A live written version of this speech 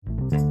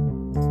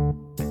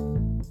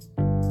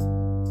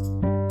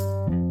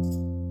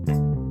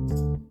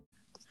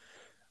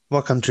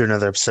Welcome to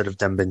another episode of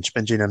Dumb Binge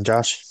Binging. I'm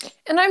Josh.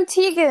 And I'm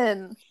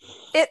Tegan.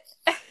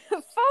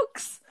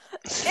 Folks,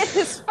 it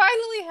has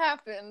finally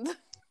happened.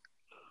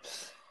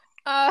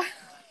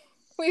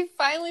 We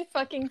finally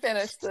fucking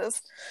finished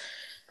this.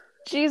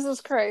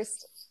 Jesus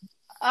Christ.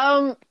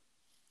 So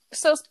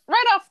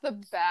right off the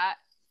bat,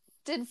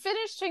 did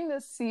finishing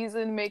this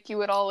season make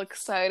you at all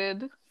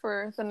excited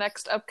for the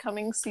next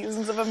upcoming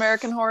seasons of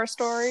American Horror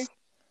Story?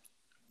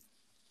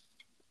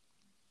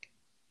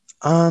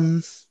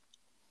 I'm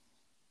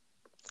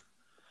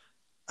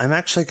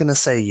actually going to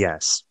say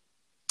yes.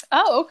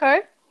 Oh,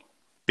 okay.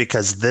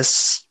 Because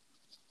this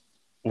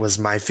was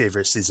my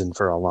favorite season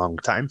for a long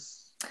time.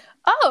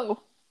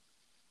 Oh.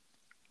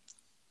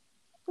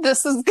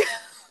 This is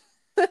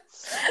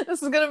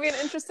this is going to be an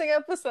interesting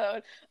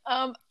episode.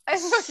 I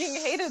fucking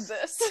hated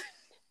this.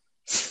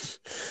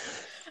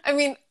 I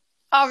mean,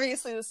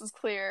 obviously this is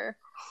clear.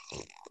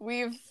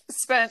 We've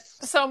spent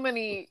so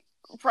many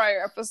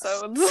prior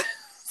episodes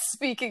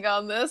speaking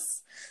on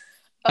this.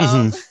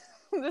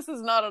 This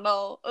is not at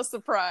all a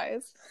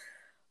surprise.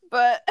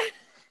 But,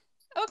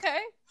 okay.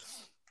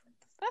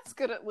 That's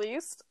good at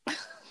least.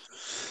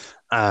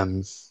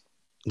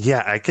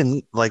 Yeah, I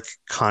can,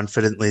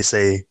 confidently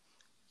say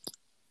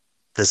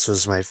this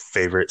was my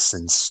favorite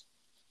since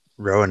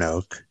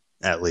Roanoke,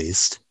 at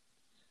least.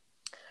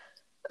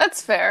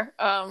 That's fair.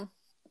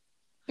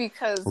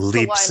 Because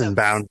leaps and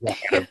bounds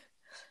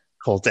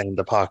Cult and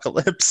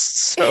Apocalypse.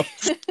 So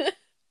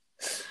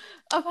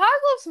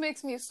Apocalypse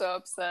makes me so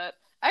upset.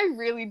 I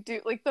really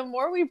do. Like, the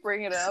more we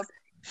bring it up,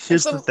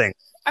 here's the thing.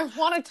 I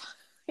want to.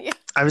 Yeah.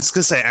 I was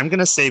gonna say I'm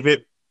gonna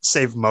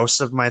save most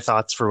of my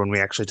thoughts for when we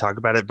actually talk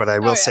about it. But I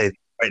will say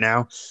right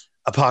now,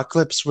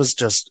 Apocalypse was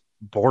just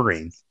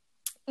boring.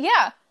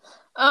 Yeah.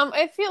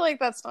 I feel like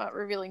that's not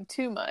revealing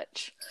too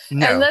much.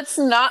 No. And that's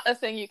not a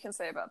thing you can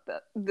say about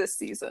this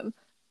season.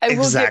 I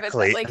will give it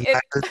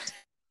that.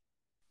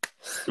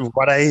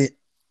 What I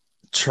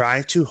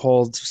try to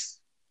hold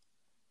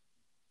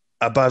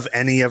above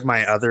any of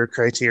my other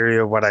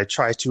criteria, what I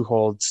try to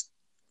hold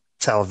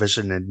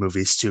television and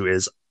movies to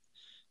is,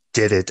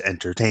 did it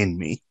entertain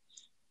me?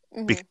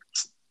 Mm-hmm.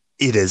 Because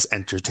it is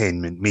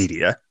entertainment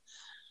media.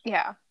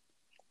 Yeah.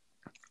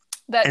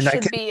 That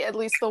should be at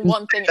least the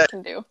one thing it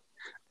can do.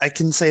 I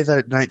can say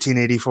that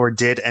 1984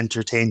 did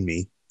entertain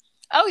me.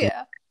 Oh,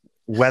 yeah.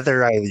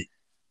 Whether I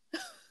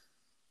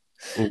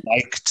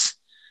liked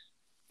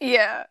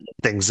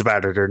things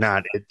about it or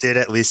not, it did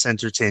at least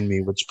entertain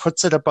me, which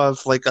puts it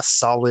above like a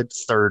solid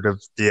third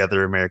of the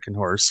other American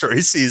Horror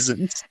Story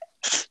seasons.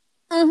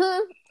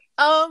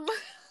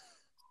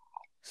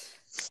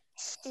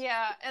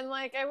 Yeah, and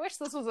like I wish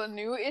this was a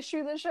new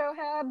issue the show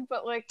had,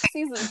 but like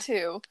season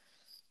 2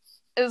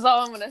 is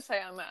all I'm gonna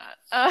say on that.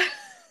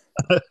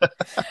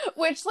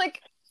 Which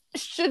like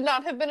should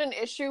not have been an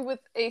issue with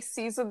a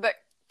season that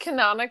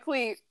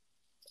canonically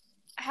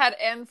had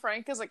Anne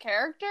Frank as a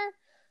character.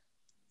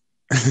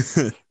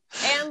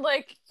 And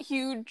like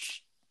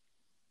huge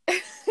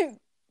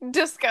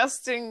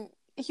disgusting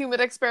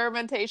human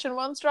experimentation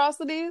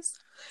monstrosities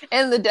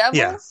and the devil.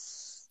 Yeah.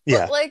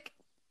 But like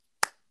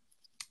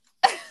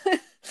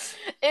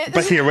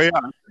but here we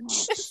are.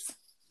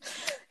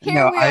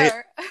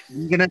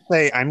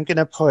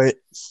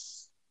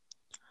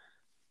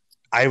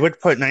 I would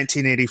put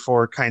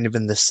 1984 kind of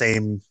in the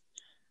same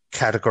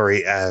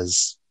category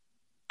as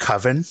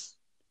Coven.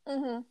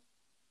 Mm-hmm.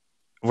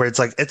 Where it's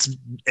like,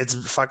 it's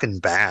fucking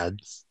bad.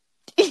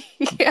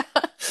 Yeah.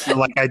 But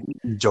like, I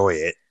enjoy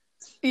it.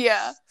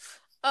 Yeah.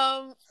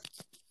 I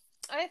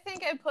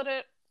think I put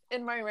it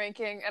in my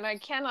ranking, and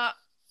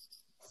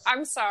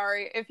I'm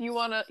sorry, if you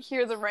want to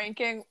hear the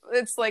ranking,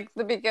 it's like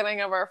the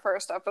beginning of our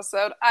first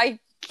episode. I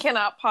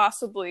cannot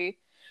possibly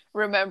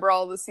remember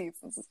all the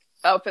seasons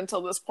up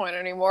until this point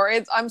anymore.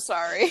 I'm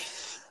sorry.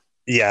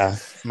 Yeah.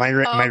 My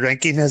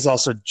ranking has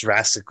also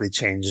drastically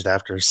changed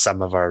after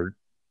some of our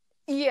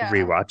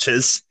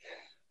rewatches.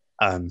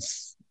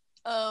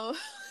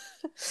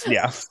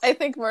 Yeah. I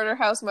think Murder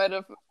House might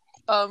have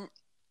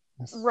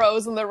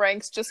rose in the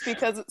ranks just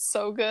because it's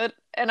so good,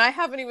 and I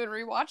haven't even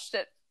rewatched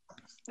it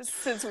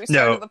since we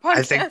started the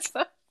podcast.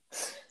 I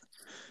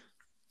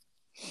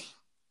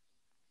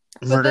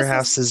think Murder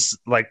House is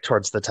like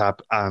towards the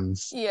top.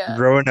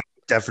 Roanoke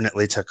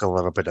definitely took a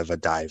little bit of a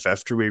dive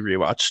after we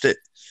rewatched it.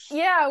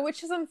 Yeah,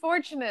 which is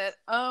unfortunate.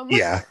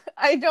 Yeah.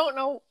 I don't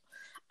know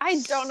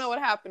what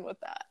happened with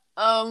that.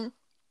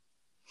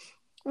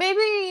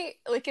 Maybe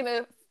like in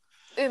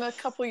a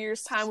couple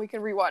years' time we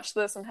can rewatch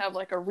this and have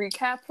like a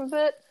recap of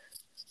it.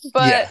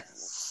 But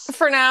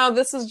for now,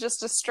 this is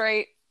just a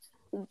straight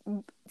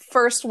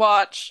first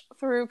watch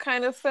through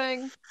kind of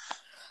thing.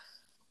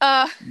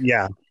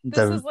 This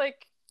is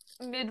like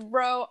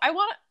mid-row. I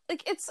want to,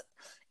 like, it's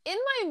in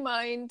my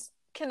mind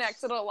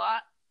connected a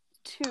lot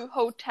to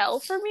Hotel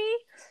for me.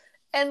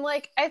 And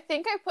like, I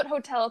think I put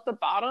Hotel at the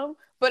bottom,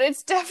 but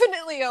it's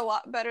definitely a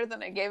lot better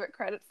than I gave it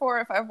credit for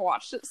if I've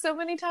watched it so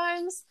many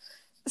times.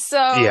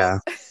 So yeah.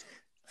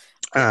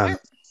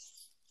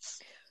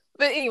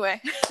 But anyway,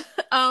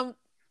 um,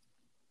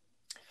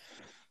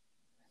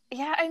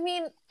 yeah, I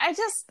mean, I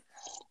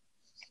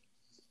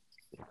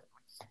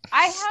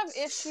have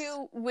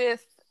issue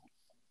with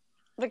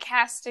the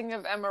casting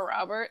of Emma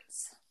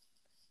Roberts.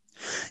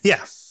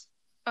 Yeah.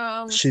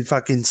 Um, She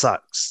fucking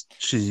sucks.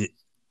 She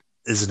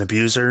is an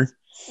abuser.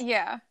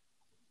 Yeah.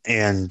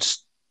 And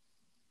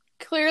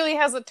clearly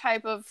has a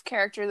type of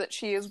character that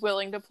she is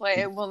willing to play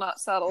and will not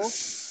settle.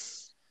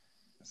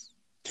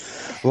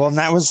 Well, and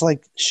that was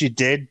like, she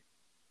did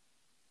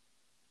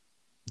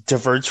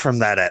diverge from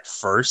that at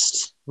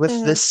first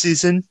with this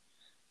season.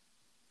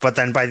 But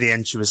then by the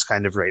end, she was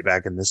kind of right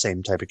back in the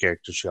same type of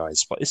character she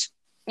always plays.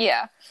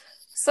 Yeah.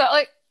 So,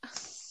 like,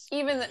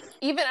 even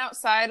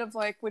outside of,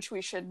 like, which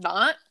we should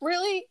not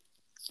really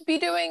be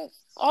doing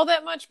all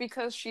that much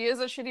because she is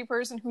a shitty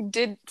person who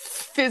did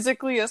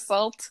physically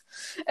assault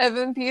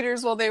Evan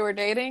Peters while they were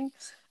dating.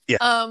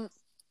 Yeah.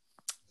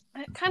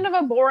 Kind of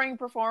a boring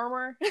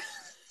performer.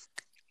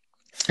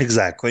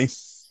 Exactly.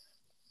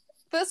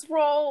 This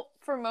role,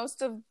 for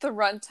most of the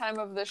runtime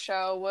of the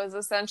show, was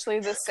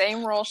essentially the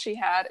same role she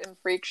had in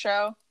Freak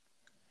Show.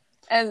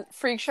 And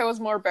Freak Show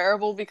was more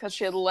bearable because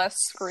she had less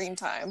screen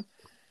time.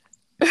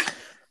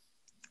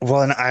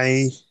 Well, and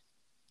I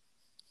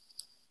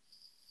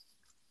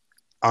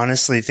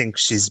honestly think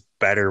she's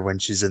better when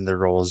she's in the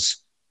roles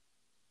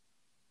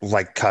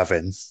like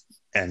Coven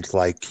and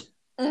like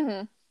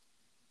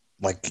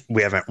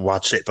we haven't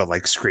watched it, but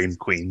like Scream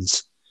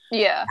Queens.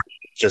 Yeah.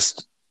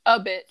 Just a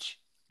bitch.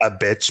 A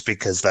bitch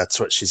because that's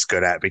what she's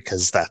good at,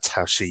 because that's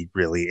how she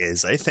really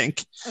is, I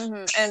think.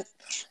 And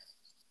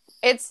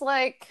it's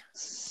like,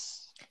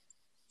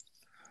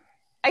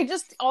 I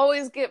just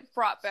always get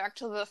brought back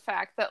to the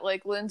fact that,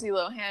 like, Lindsay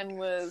Lohan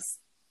was,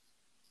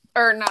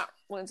 or not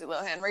Lindsay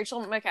Lohan,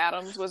 Rachel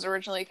McAdams was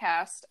originally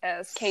cast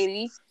as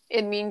Katie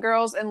in Mean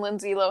Girls, and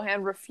Lindsay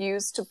Lohan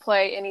refused to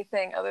play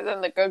anything other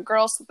than the good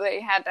girl, so they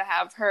had to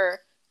have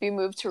her be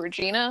moved to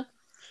Regina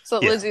so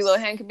that Lindsay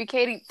Lohan could be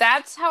Katie.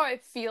 That's how I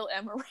feel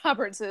Emma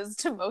Roberts is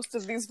to most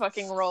of these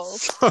fucking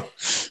roles.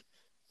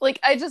 Like,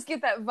 I just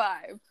get that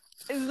vibe.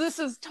 This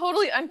is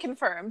totally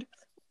unconfirmed,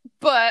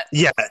 but...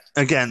 Yeah,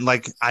 again,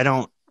 like, I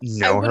don't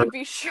know her. I wouldn't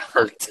be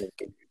shocked.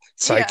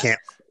 So I can't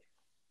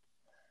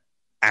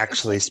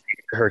actually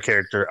speak to her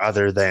character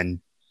other than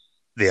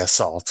the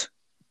assault.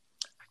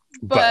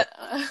 But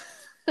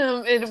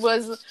it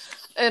was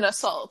an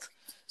assault,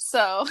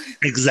 so...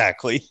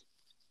 Exactly.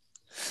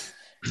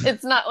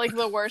 It's not like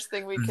the worst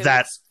thing we could...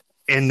 That,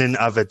 in and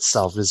of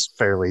itself, is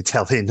fairly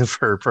telling of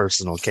her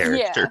personal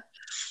character.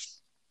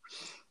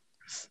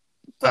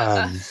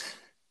 Yeah. But,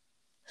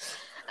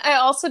 I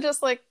also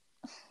just, like...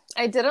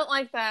 I didn't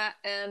like that,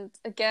 and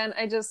again,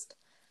 I just...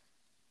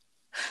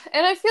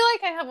 And I feel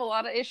like I have a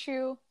lot of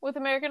issue with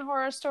American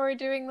Horror Story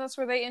doing this,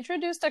 where they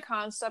introduced a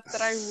concept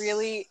that I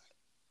really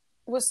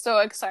was so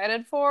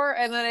excited for,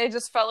 and then I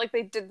just felt like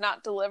they did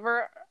not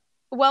deliver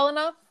well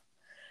enough.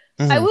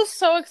 I was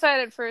so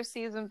excited for a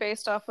season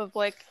based off of,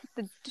 like,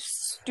 the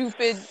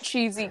stupid,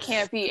 cheesy,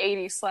 campy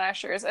 80s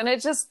slashers, and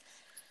it just...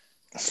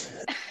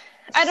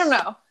 I don't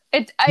know.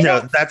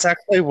 That's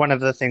actually one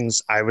of the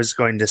things I was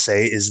going to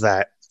say, is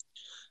that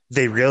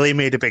they really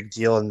made a big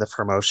deal in the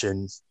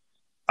promotion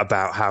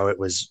about how it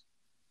was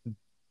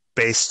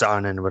based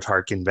on and would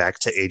harken back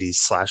to 80s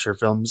slasher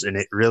films, and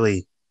it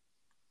really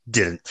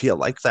didn't feel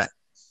like that.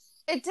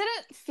 It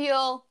didn't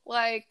feel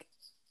like...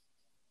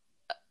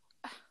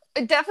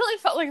 It definitely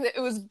felt like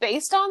it was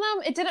based on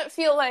them. It didn't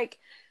feel like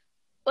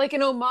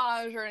an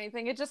homage or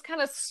anything. It just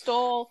kind of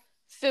stole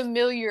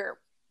familiar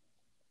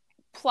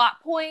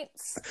plot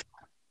points.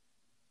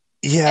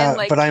 Yeah, and,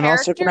 like, but I'm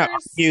characters. also going to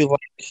argue,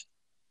 like,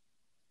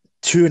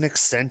 to an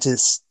extent,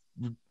 is...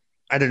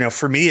 I don't know,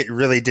 for me, it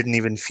really didn't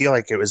even feel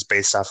like it was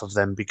based off of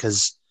them,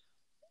 because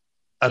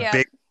a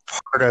big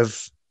part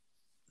of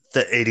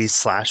the 80s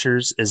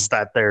slashers is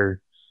that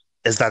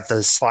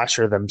the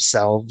slasher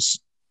themselves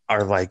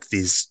are like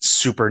these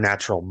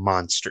supernatural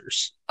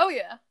monsters. Oh,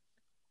 yeah.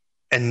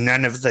 And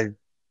none of the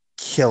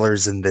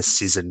killers in this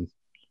season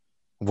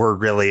were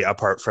really,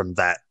 apart from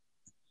that.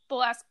 The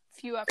last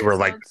few episodes. Were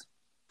like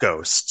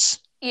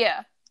ghosts.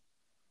 Yeah.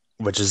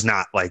 Which is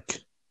not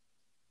like...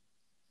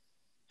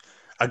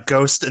 A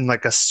ghost and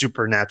like a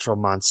supernatural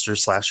monster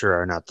slasher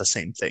are not the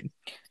same thing.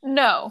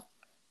 No.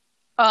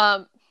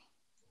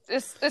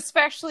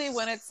 Especially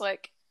when it's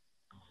like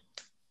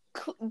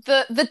oh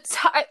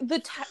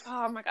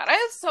my god, I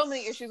have so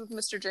many issues with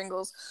Mr.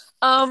 Jingles.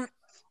 I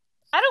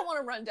don't want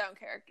to run down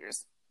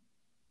characters.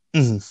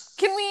 Can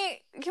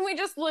we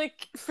just,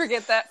 like,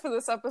 forget that for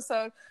this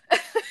episode?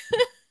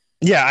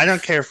 Yeah, I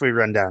don't care if we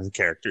run down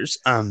characters.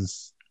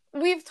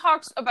 We've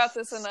talked about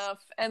this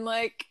enough, and,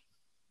 like,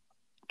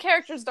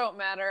 characters don't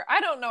matter.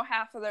 I don't know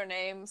half of their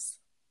names,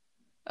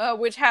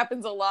 which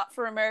happens a lot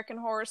for American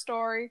Horror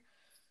Story.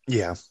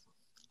 Yeah.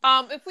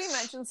 If we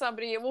mention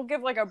somebody, we'll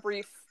give, like, a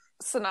brief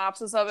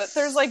synopsis of it.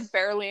 There's, like,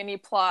 barely any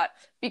plot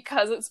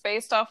because it's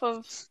based off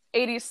of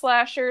 80s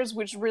slashers,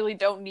 which really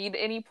don't need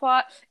any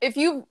plot. If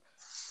you've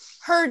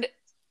heard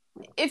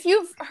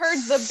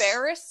The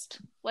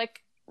Barrist,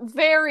 like,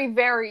 very,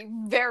 very,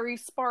 very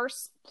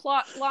sparse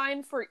plot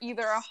line for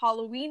either a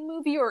Halloween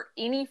movie or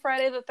any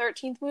Friday the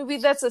 13th movie.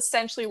 That's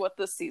essentially what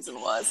this season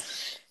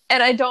was.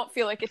 And I don't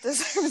feel like it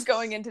deserves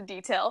going into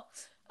detail.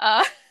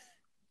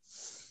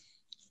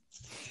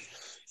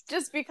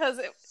 Just because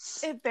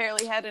it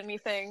barely had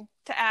anything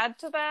to add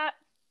to that.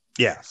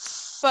 Yeah.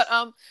 But,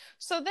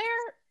 so their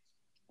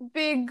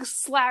big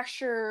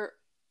slasher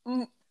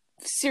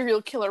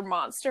serial killer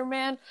monster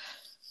man.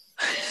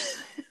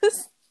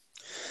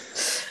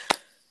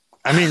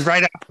 I mean,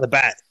 right off the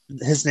bat,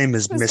 his name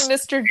is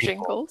Mr.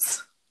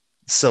 Jingles.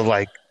 So,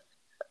 like,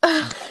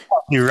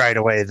 you right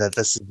away that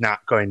this is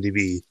not going to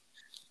be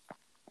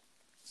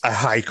a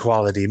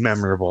high-quality,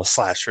 memorable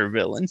slasher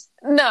villain.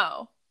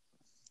 No.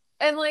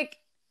 And, like,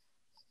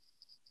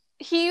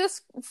 he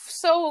is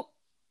so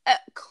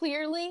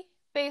clearly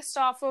based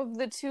off of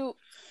the two,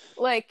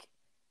 like,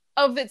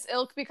 of its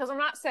ilk, because I'm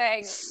not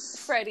saying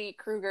Freddy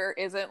Krueger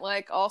isn't,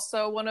 like,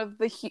 also one of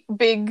the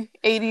big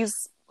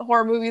 80s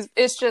horror movies.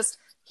 It's just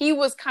he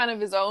was kind of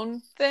his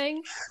own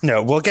thing.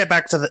 No, we'll get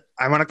back to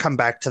I want to come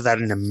back to that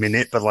in a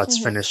minute, but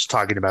let's finish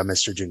talking about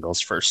Mr.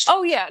 Jingles first.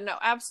 Oh, yeah, no,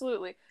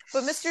 absolutely.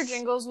 But Mr.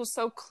 Jingles was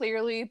so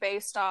clearly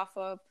based off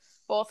of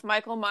both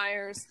Michael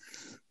Myers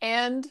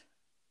and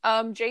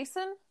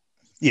Jason.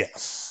 Yeah.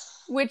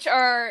 Which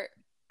are,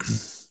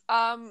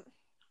 I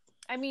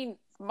mean,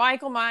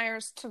 Michael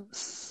Myers, to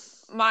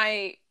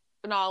my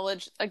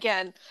knowledge,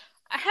 again,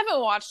 I haven't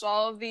watched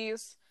all of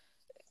these.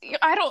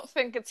 I don't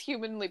think it's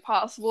humanly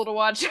possible to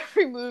watch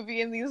every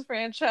movie in these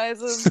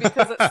franchises,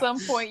 because at some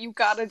point you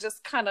gotta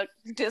just kind of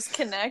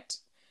disconnect,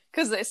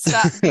 because they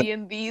stop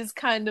being these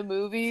kind of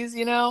movies,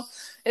 you know?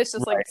 It's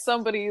just like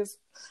somebody's...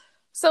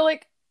 So,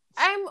 like,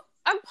 I'm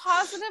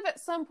positive at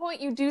some point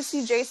you do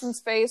see Jason's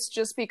face,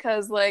 just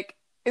because, like,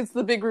 it's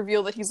the big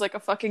reveal that he's like a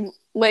fucking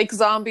lake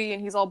zombie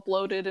and he's all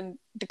bloated and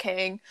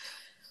decaying.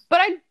 But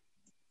I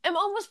am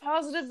almost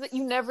positive that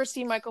you never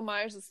see Michael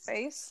Myers'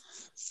 face.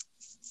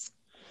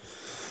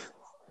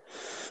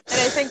 And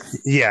I think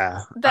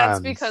that's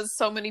because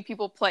so many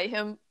people play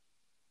him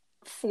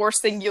for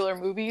singular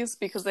movies,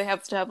 because they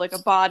have to have like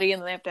a body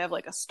and they have to have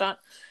like a stunt.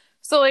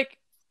 So like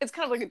it's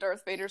kind of like a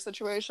Darth Vader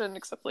situation,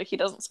 except like he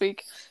doesn't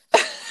speak.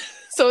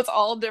 So it's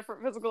all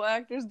different physical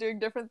actors doing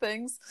different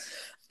things.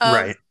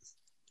 Right.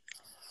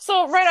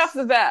 So right off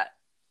the bat,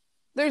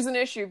 there's an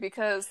issue,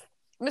 because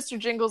Mr.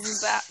 Jingles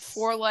is that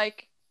for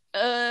like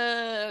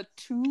 2-3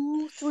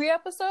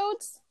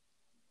 episodes.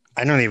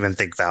 I don't even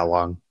think that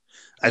long.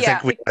 I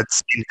think we had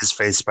seen his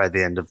face by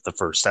the end of the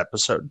first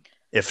episode,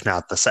 if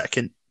not the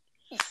second.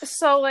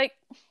 So, like,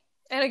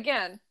 and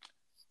again,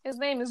 his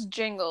name is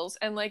Jingles,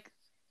 and, like,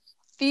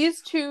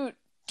 these two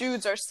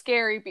dudes are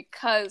scary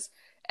because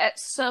at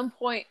some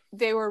point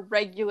they were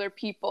regular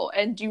people,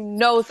 and you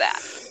know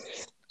that.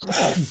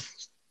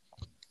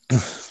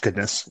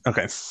 Goodness.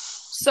 Okay.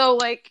 So,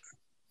 like,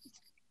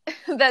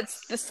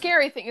 that's the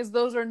scary thing, is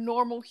those are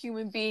normal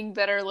human beings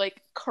that are,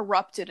 like,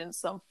 corrupted in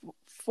some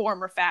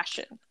form or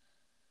fashion.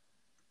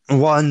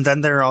 Well, and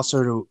then they're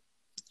also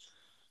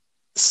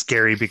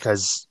scary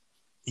because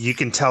you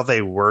can tell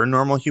they were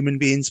normal human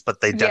beings,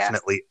 but they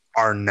definitely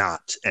are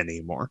not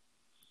anymore.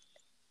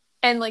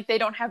 And, like, they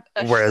don't have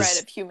a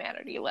shred of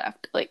humanity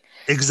left. Like,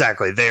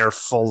 exactly. They are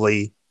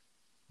fully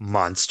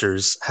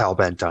monsters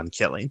hell-bent on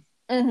killing.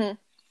 Mm-hmm.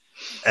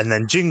 And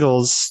then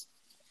Jingles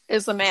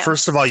is a man.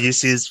 First of all, you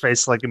see his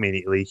face like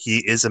immediately. He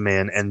is a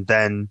man, and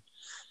then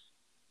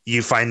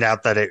you find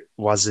out that it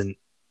wasn't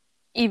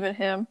even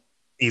him.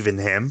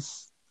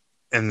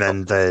 And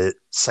then the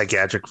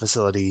psychiatric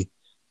facility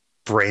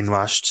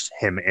brainwashed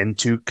him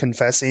into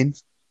confessing.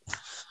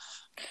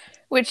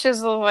 Which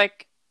is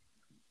like,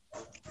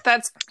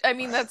 that's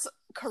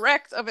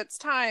correct of its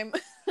time.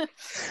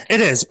 It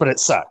is, but it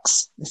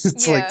sucks.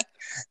 It's like,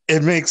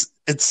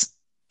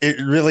 it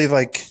really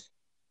like,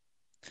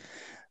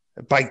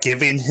 by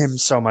giving him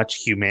so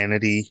much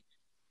humanity,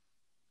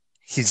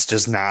 he's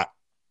just not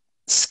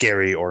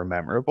scary or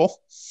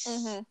memorable.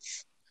 Mm-hmm.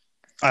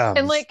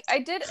 And like, I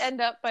did end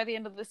up, by the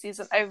end of the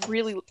season, I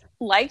really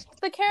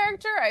liked the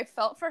character. I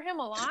felt for him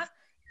a lot.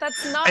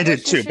 That's not. I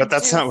did too, but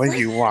that's not what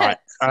you want.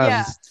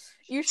 Yeah,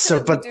 you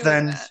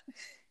should.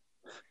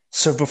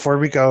 So before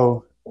we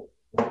go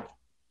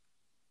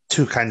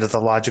to kind of the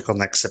logical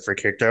next step for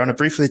character, I want to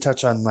briefly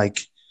touch on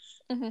like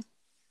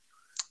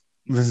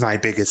my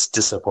biggest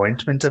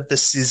disappointment of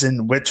this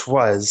season, which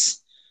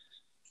was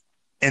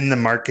in the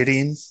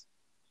marketing.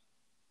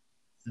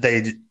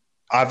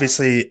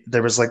 Obviously,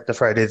 there was like the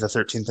Friday the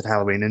 13th and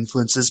Halloween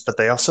influences, but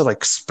they also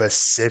like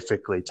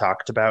specifically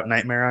talked about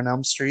Nightmare on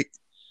Elm Street.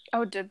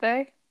 Oh, did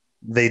they?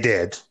 They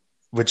did,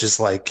 which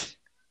is like,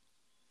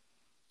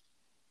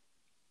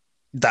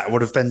 that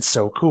would have been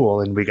so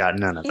cool, and we got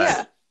none of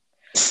that.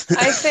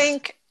 I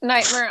think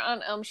Nightmare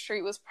on Elm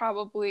Street was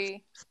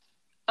probably,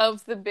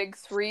 of the big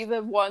three,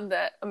 the one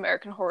that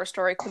American Horror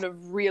Story could have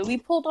really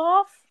pulled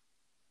off.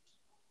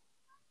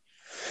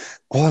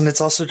 Well, and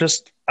it's also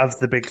just, of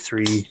the big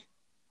three,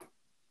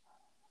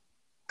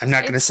 I'm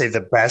not going to say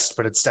the best,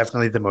 but it's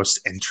definitely the most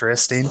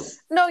interesting.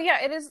 No,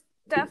 yeah, it is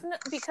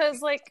definitely,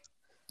 because, like,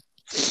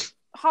 Because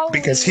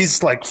Halloween,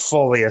 he's like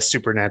fully a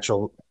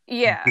supernatural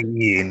yeah,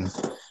 being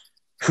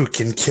who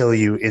can kill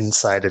you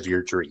inside of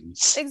your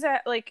dreams.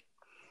 exactly. Like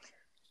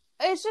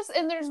it's just,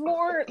 and there's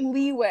more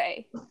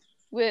leeway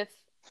with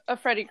a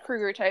Freddy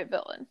Krueger type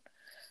villain.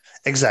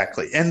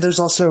 Exactly. And there's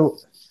also,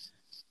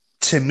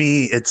 to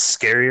me, it's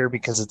scarier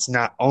because it's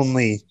not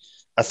only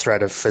a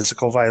threat of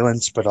physical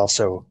violence, but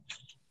also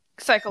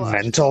mental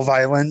Psychological.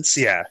 violence.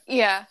 Yeah.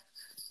 Yeah.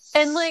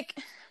 And like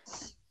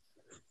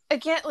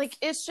again, like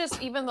it's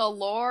just even the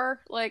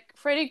lore, like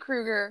Freddy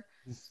Krueger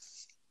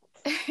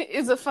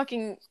is a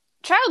fucking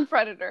child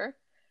predator.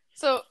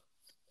 So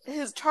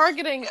his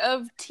targeting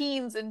of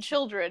teens and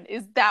children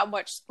is that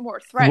much more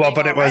Well, threatening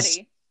but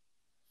already.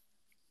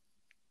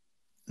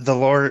 the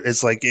lore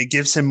is like, it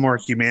gives him more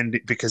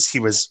humanity because he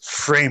was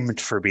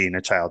framed for being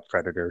a child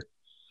predator.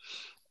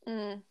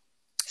 Mm.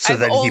 So I've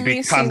then he only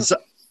seen. becomes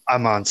a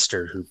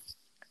monster who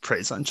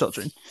preys on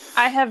children.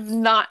 I have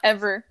not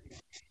ever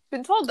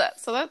been told that,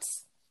 so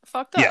that's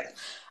fucked Yeah. up.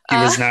 He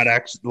was not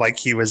actually, like,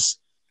 he was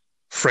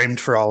framed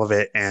for all of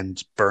it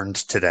and burned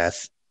to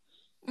death.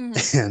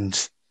 Mm-hmm.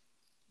 And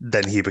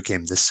then he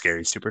became this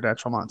scary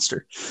supernatural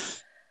monster.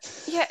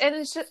 Yeah, and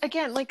it's just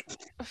again like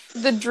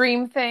the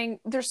dream thing.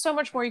 There's so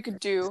much more you could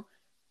do.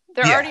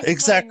 They're already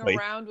playing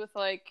around with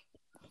like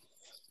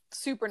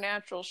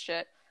supernatural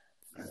shit.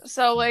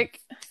 So like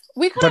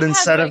we could But have had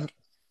instead like of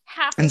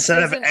half a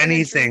instead of season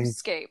anything, in a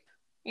dreamscape,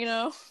 you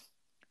know?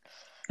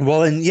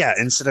 well, and yeah,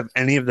 instead of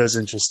any of those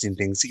interesting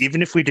things,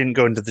 even if we didn't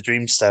go into the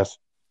dream stuff,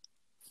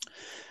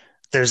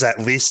 there's at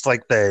least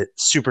like the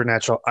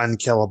supernatural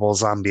unkillable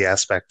zombie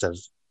aspect of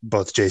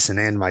both Jason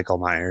and Michael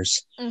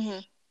Myers. Mm-hmm.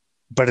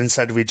 But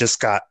instead we just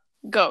got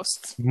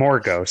Ghosts. more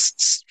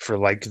ghosts for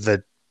like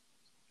the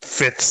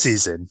 5th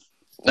season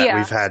that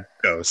we've had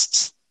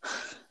ghosts.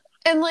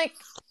 And like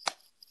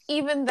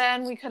even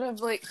then we could have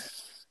like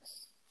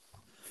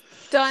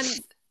done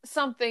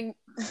something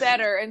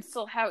better and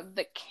still have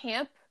the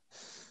camp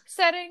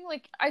setting.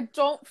 Like I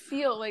don't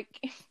feel like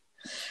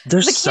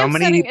there's the so camp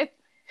many setting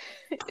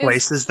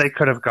places they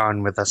could have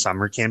gone with a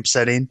summer camp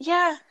setting.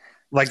 Yeah.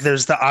 Like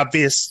there's the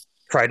obvious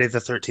Friday the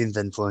 13th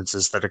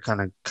influences that are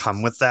kind of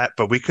come with that,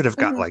 but we could have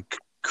got like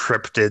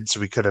cryptids,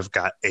 we could have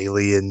got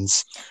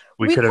aliens,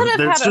 we could have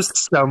there's just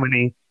so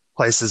many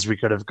places we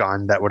could have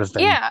gone that would have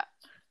been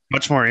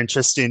much more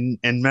interesting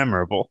and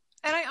memorable.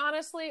 And I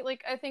honestly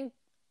like I think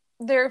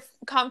they're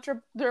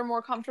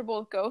more comfortable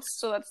with ghosts,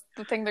 so that's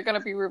the thing they're going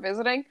to be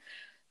revisiting.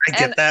 I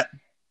get that,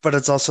 but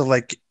it's also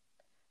like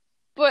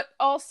but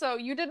also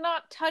you did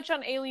not touch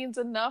on aliens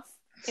enough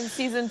in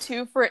season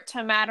 2 for it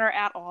to matter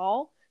at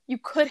all. You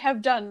could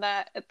have done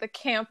that at the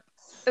camp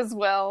as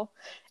well,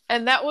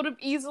 and that would have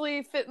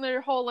easily fit in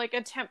their whole like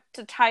attempt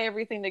to tie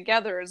everything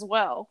together as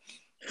well.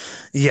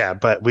 Yeah,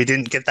 but we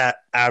didn't get that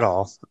at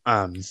all.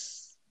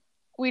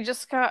 We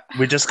just got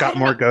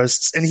more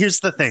ghosts. And here's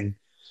the thing.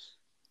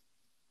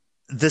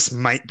 This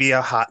might be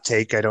a hot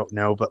take, I don't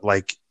know, but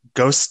like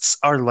ghosts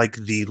are like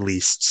the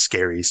least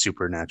scary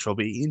supernatural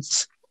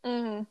beings.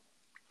 Mm-hmm.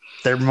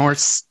 They're more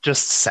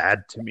just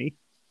sad to me.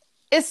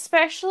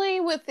 Especially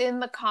within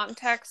the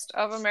context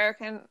of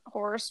American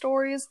Horror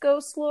Stories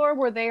ghost lore,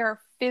 where they are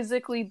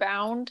physically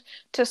bound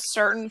to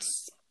certain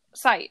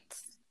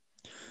sites.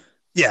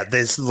 Yeah,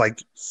 they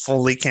like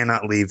fully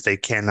cannot leave. They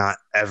cannot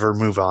ever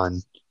move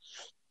on.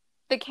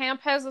 The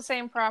camp has the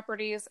same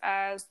properties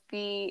as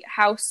the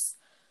house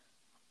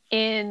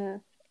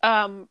in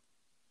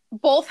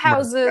both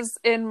houses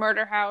in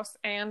Murder House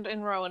and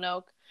in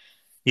Roanoke.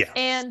 Yeah.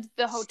 And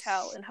the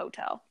hotel in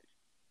Hotel.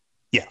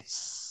 Yeah.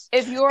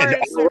 If you're at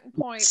a certain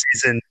point,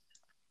 season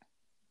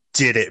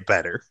did it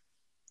better.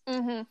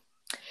 Mm-hmm.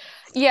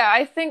 Yeah,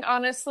 I think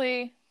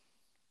honestly,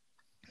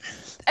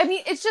 I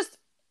mean, it's just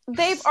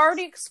they've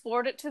already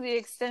explored it to the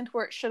extent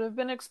where it should have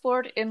been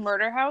explored in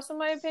Murder House, in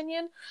my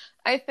opinion.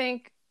 I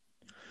think.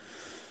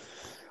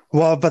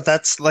 Well, but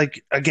that's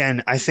like,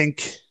 again, I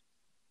think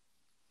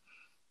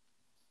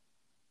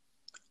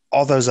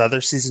all those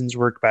other seasons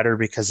work better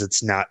because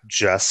it's not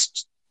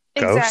just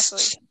ghosts.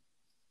 Exactly.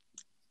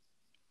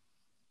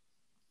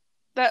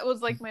 That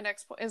was like my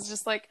next point. Is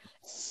just like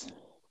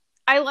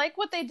I like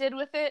what they did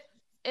with it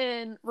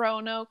in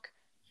Roanoke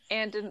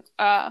and in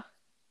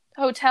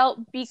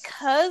Hotel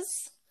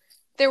because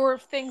there were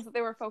things that they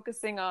were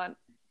focusing on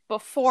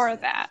before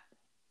that.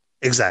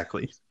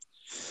 Exactly.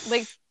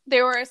 Like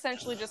they were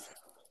essentially just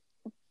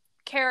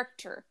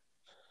character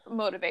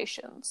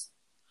motivations.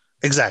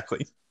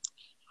 Exactly.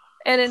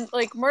 And in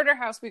like Murder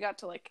House, we got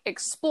to like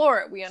explore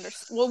it. We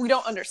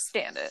don't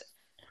understand it,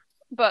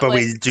 but like,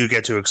 we do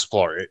get to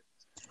explore it.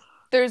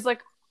 There's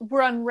like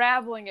we're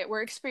unraveling it.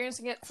 We're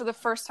experiencing it for the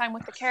first time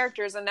with the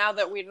characters, and now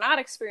that we're not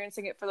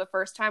experiencing it for the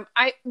first time,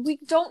 we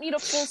don't need a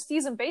full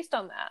season based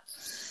on that.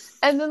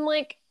 And then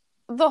like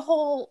the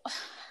whole,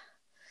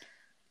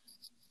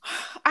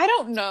 I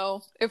don't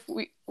know if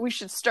we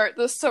should start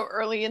this so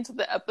early into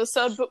the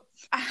episode, but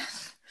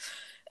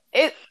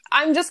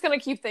I'm just gonna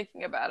keep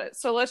thinking about it.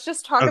 So let's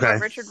just talk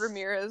about Richard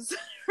Ramirez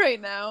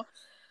right now.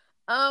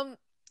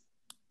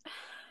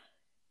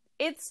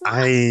 It's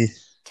not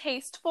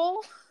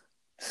distasteful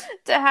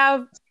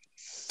to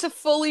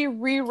fully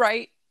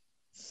rewrite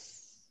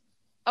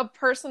a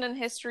person in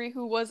history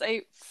who was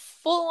a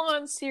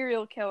full-on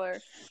serial killer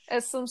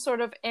as some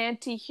sort of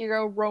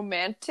anti-hero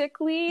romantic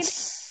lead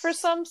for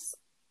some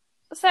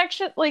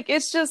section. Like,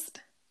 it's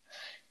just...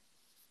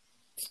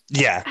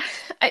 Yeah.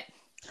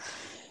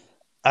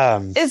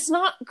 It's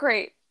not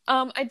great.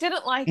 I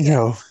didn't like it.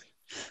 No,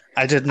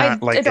 I did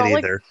not like it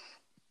either.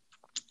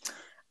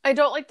 I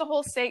don't like the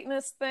whole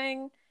Satanist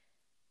thing.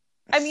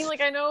 I mean,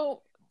 like, I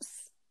know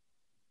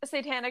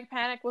Satanic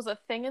Panic was a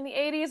thing in the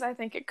 80s. I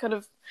think it could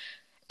have...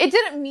 It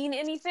didn't mean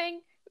anything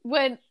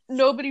when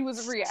nobody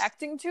was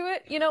reacting to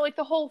it. You know, like,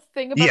 the whole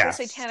thing about the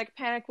Satanic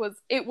Panic was...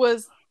 It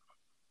was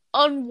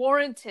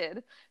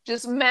unwarranted,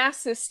 just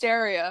mass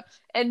hysteria,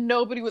 and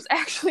nobody was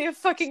actually a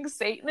fucking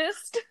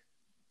Satanist.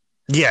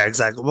 Yeah,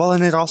 exactly. Well,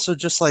 and it also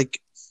just,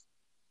 like...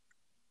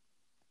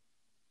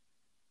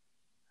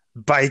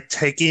 By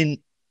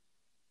taking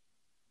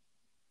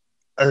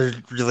a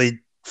really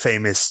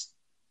famous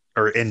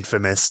or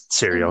infamous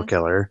serial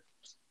killer,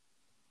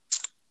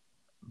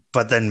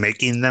 but then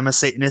making them a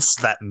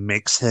Satanist, that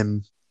makes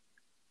him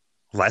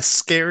less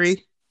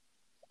scary.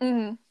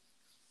 Mm-hmm.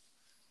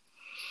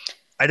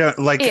 I don't,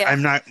 like,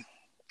 I'm not...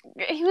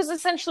 He was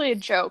essentially a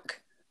joke.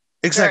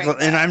 Exactly,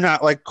 and I'm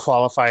not, like,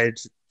 qualified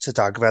to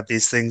talk about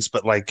these things,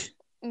 but, like,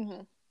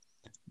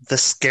 the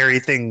scary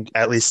thing,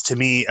 at least to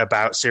me,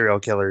 about serial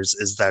killers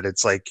is that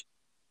it's, like,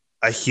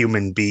 a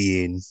human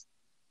being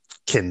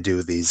can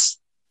do these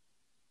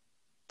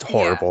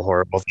horrible,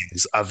 horrible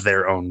things of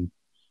their own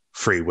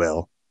free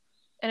will.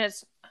 And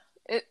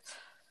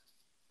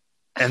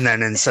and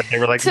then instead they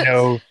were like,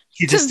 no,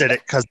 he just did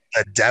it because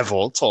the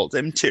devil told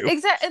him to.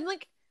 Exactly. And,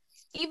 like,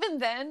 even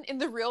then, in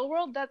the real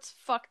world, that's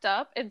fucked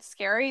up and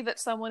scary that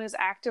someone is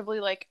actively,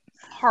 like,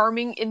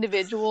 harming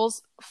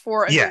individuals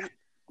for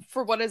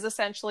what is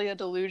essentially a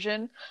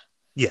delusion.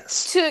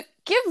 Yes. To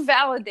give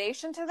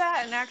validation to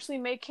that and actually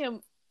make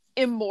him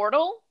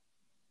immortal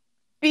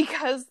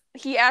because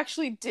he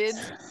actually did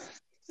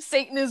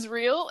Satan is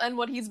real and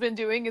what he's been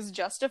doing is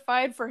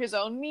justified for his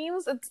own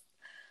means.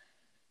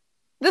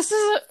 This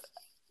is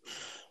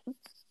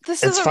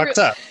a fucked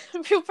up.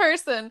 Real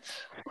person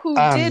who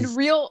did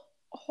real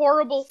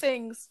horrible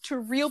things to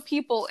real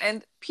people,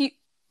 and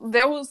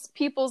those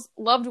people's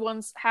loved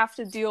ones have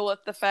to deal with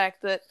the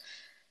fact that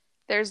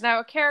there's now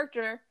a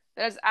character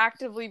that is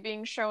actively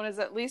being shown as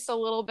at least a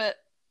little bit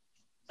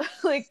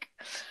like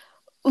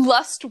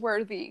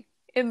lust-worthy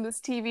in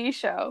this TV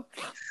show.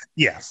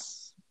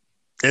 Yes.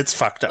 It's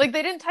fucked up. Like,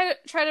 they didn't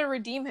try to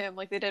redeem him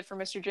like they did for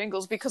Mr.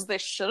 Jingles because they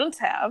shouldn't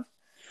have.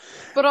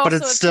 But also,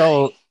 it's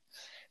still... Like,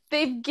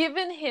 they've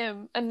given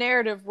him a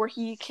narrative where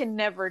he can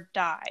never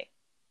die.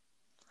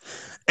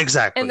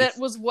 Exactly. And that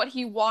was what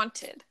he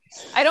wanted.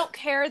 I don't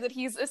care that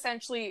he's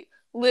essentially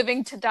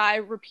living to die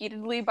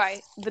repeatedly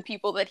by the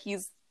people that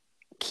he's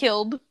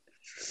killed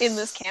in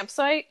this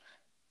campsite.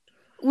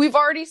 We've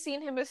already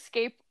seen him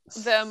escape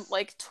them,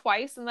 like,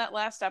 twice in that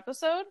last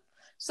episode.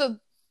 So,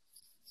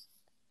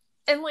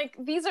 and, like,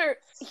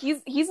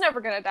 he's never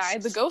gonna die.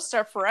 The ghosts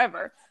are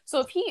forever. So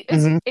if he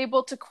is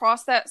able to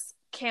cross that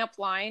camp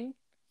line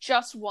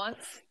just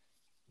once,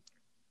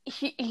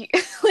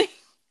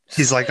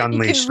 he's like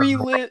unleashed. He can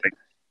relive.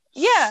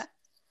 Yeah.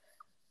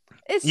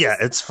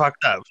 It's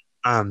fucked up.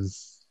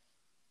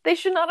 They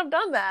should not have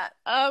done that.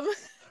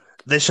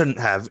 They shouldn't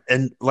have.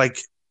 And, like,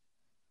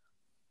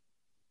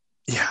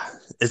 yeah,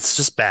 it's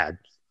just bad.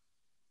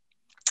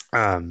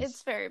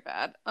 It's very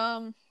bad.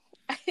 I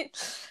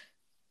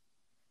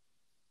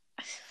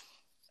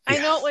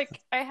know,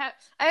 like, I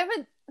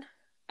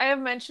have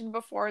mentioned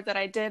before that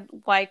I did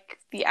like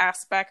the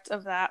aspect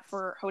of that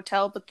for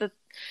Hotel, but the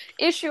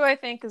issue, I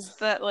think, is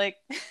that, like,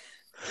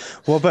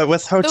 well, but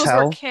with Hotel,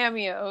 those were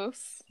cameos.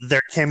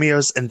 They're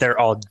cameos and they're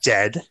all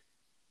dead.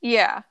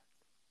 Yeah.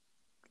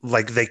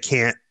 Like, they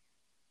can't,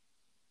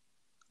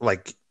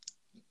 like,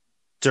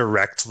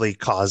 directly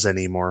cause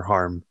any more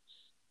harm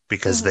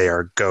because they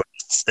are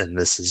ghosts, and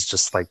this is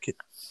just, like,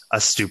 a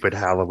stupid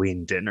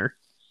Halloween dinner.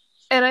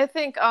 And I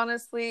think,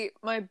 honestly,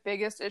 my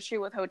biggest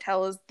issue with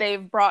Hotel is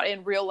they've brought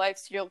in real-life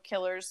serial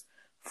killers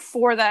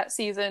for that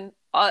season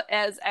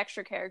as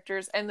extra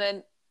characters, and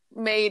then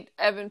made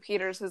Evan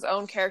Peters his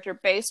own character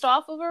based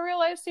off of a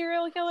real-life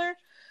serial killer.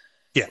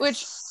 Yeah.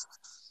 Which,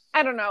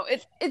 I don't know,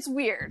 it's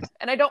weird,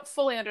 and I don't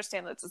fully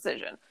understand that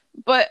decision.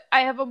 But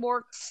I have a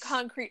more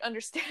concrete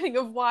understanding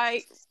of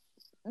why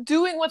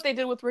doing what they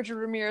did with Richard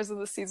Ramirez in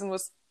this season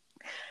was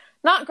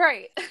not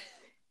great.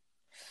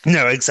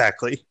 No,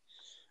 exactly.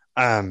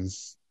 We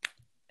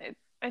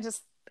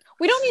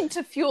don't need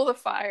to fuel the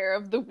fire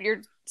of the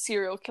weird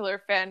serial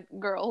killer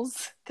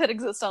fangirls that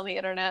exist on the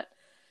internet.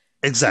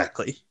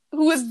 Exactly.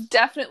 Who is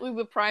definitely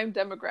the prime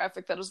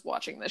demographic that is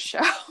watching this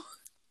show.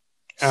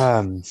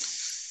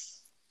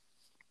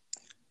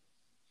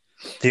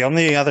 The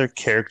only other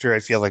character I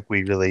feel like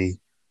we really,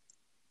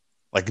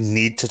 like,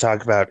 need to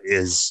talk about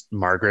is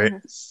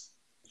Margaret.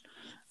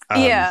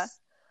 Yeah.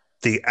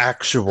 The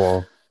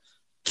actual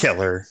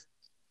killer,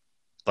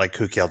 like,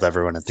 who killed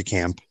everyone at the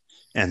camp.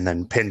 and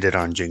then pinned it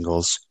on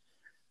Jingles.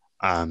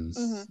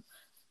 Mm-hmm.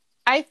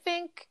 I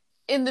think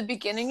in the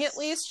beginning, at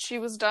least, she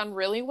was done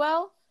really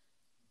well.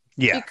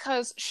 Yeah.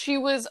 Because she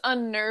was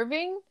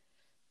unnerving,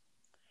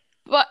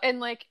 but and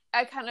like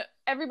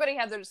everybody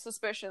had their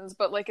suspicions,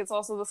 but like it's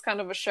also this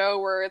kind of a show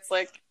where it's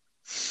like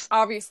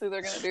obviously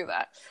they're gonna do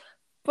that.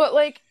 But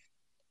like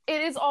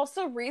it is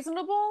also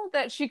reasonable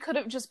that she could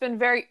have just been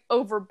very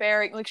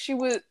overbearing. Like she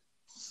was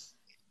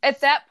at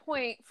that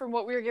point, from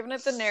what we were given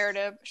at the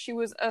narrative, she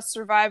was a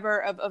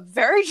survivor of a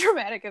very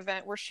dramatic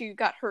event where she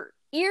got her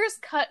ears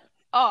cut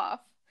off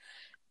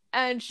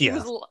and she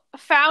was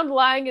found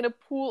lying in a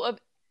pool of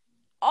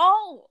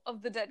all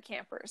of the dead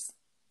campers.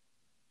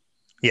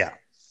 Yeah.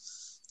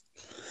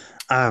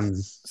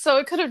 So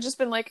it could have just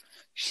been like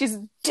she's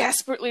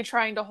desperately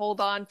trying to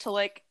hold on to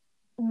like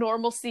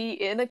normalcy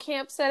in a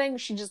camp setting.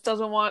 She just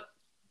doesn't want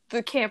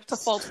the camp to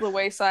fall to the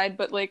wayside,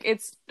 but like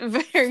it's a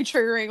very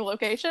triggering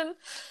location.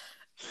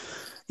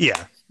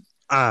 Yeah.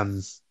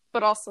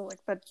 But also like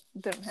that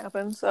didn't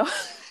happen, so.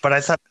 But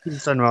I thought it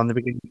was done well in the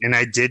beginning, and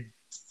I did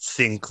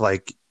think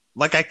like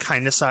I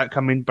kind of saw it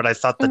coming, but I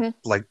thought that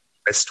like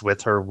twist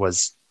with her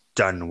was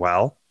done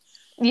well.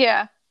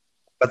 Yeah.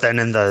 But then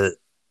in the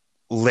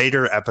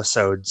later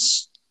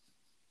episodes,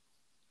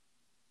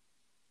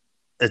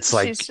 it's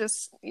like she's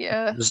just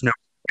there's no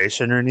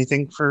motivation or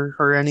anything for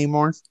her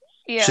anymore.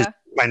 Yeah. She's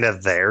kind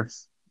of there,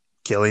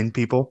 killing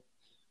people.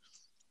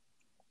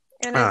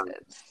 And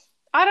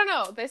I don't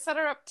know. They set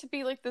her up to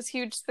be like this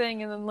huge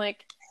thing, and then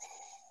like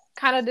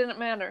kind of didn't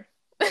matter.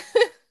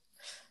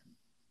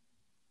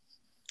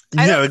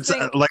 No, it's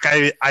like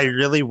I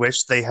really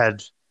wish they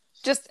had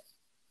just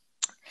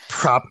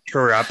propped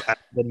her up as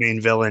the main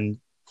villain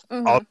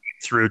all the way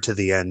through to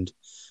the end,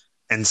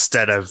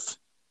 instead of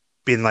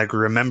being like,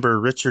 remember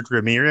Richard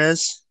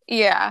Ramirez?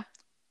 Yeah.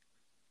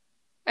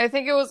 I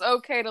think it was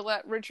okay to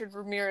let Richard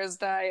Ramirez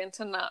die and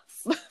to not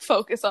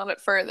focus on it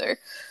further.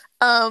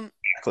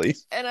 Exactly.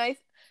 And I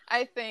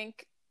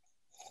think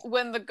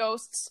when the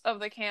ghosts of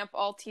the camp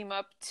all team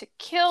up to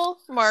kill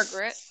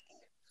Margaret,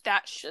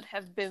 that should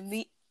have been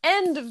the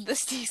end of the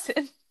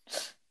season.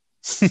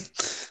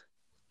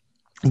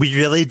 We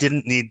really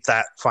didn't need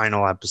that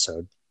final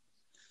episode.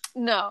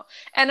 No.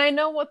 And I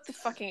know what the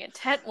fucking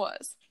intent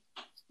was,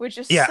 which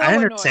is yeah, so I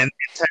understand annoying.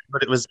 the intent,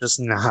 but it was just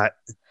not.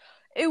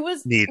 It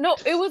was needed. No,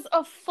 it was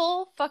a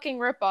full fucking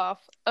ripoff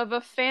of a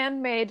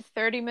fan-made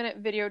 30-minute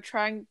video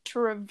trying to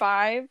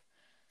revive.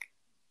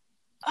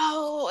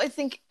 Oh, I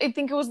think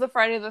it was the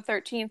Friday the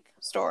 13th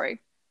story,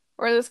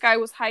 where this guy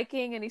was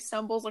hiking and he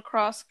stumbles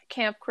across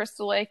Camp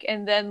Crystal Lake,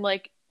 and then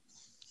like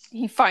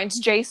he finds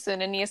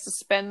Jason and he has to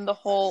spend the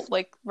whole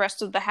like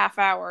rest of the half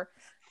hour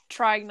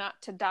trying not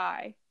to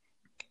die.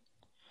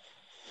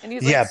 And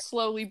he's like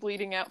slowly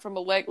bleeding out from a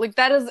leg. Like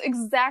that is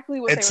exactly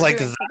what they were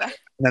doing for that.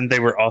 And then they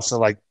were also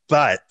like,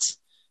 but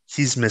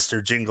he's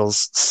Mr.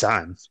 Jingle's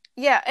son.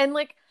 Yeah, and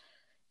like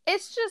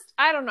it's just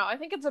I don't know. I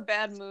think it's a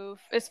bad move,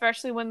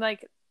 especially when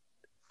like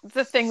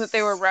the thing that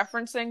they were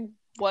referencing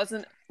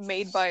wasn't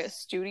made by a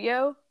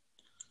studio.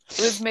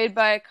 It was made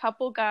by a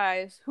couple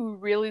guys who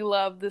really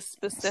love this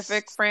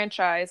specific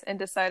franchise and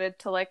decided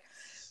to like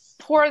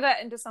pour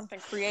that into something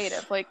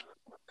creative. Like,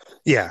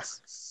 yeah.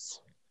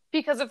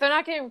 Because if they're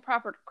not giving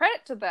proper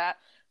credit to that,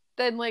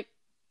 then like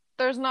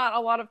there's not a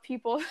lot of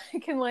people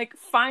that can like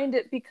find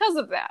it because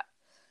of that.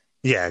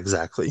 Yeah,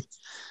 exactly.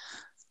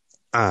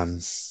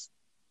 That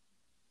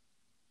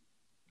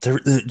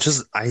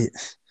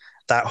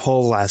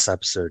whole last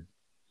episode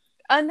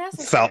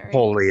felt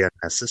wholly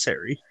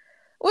unnecessary.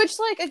 Which,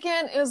 like,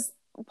 again, is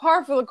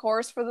par for the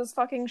course for this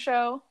fucking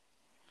show.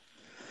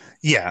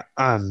 Yeah.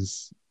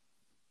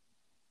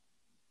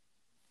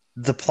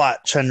 The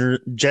plot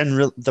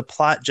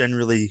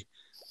generally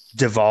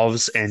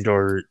devolves and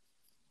or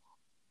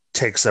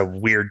takes a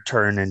weird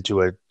turn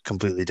into a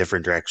completely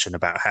different direction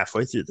about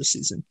halfway through the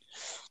season.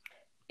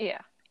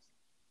 Yeah.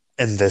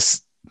 And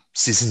this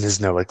season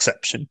is no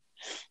exception.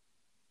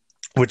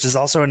 Which is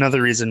also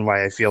another reason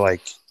why I feel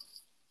like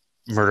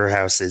Murder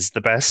House is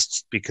the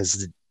best,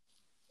 because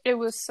it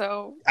was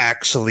so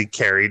actually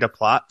carried a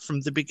plot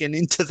from the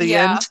beginning to the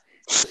end.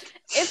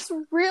 It's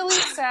really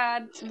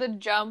sad, the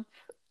jump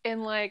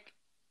in like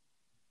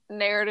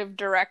narrative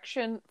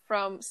direction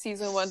from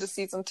season 1 to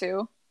season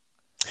 2.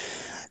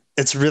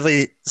 It's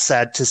really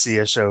sad to see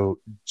a show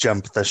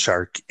jump the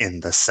shark in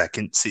the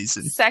second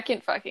season.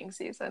 Second fucking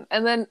season.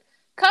 And then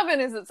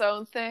Coven is its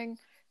own thing.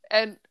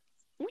 And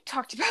we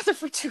talked about it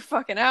for 2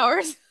 fucking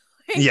hours.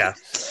 Yeah.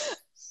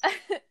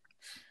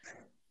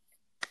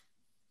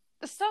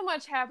 So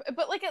much happened.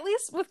 But like at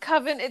least with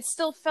Coven, it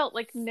still felt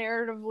like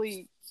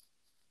narratively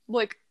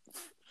like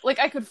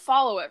I could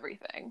follow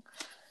everything.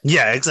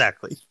 Yeah,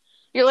 exactly.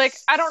 You're like,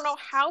 I don't know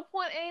how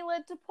point A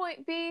led to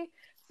point B,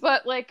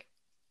 but like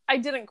I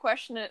didn't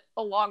question it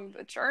along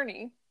the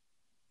journey.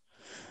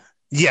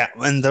 Yeah,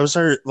 and those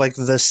are like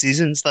the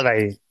seasons that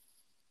I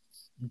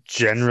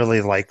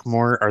generally like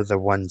more are the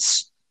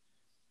ones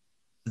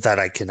that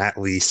I can at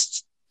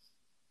least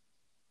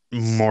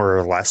more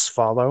or less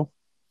follow.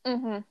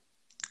 Mm-hmm.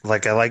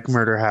 Like I like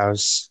Murder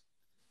House.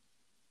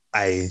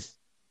 I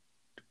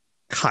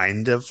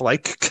kind of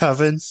like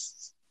Coven.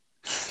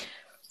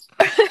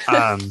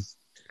 Um,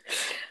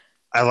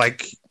 I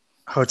like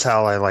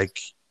Hotel. I like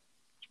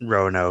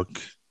Roanoke.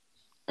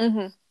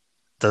 Mm-hmm.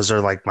 Those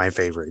are like my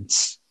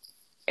favorites.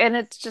 And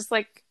it's just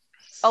like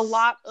a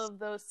lot of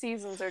those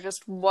seasons are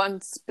just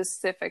one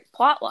specific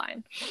plot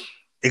line.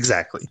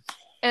 Exactly.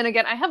 And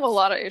again, I have a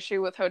lot of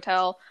issue with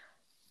Hotel.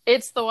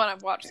 It's the one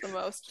I've watched the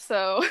most,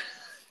 so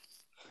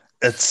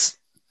It's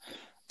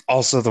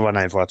also the one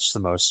I've watched the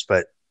most,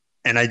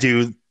 and I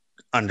do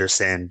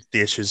understand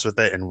the issues with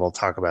it, and we'll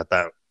talk about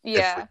that if we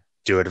yeah.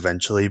 do it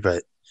eventually,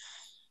 but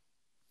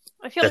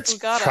I feel like it's we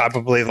gotta.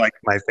 probably like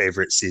my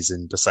favorite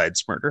season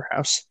besides Murder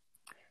House.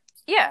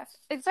 Yeah,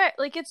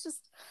 exactly. Like it's just,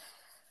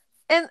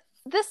 and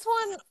this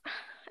one,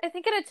 I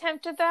think it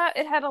attempted that.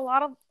 It had a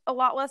lot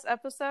less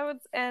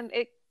episodes, and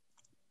It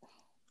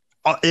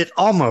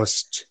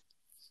almost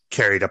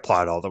carried a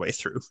plot all the way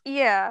through.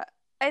 yeah,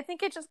 I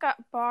think it just got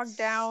bogged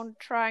down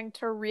trying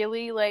to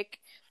really like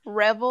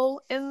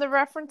revel in the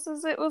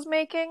references it was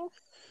making.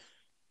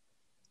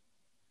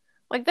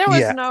 Like there was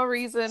Yeah. no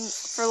reason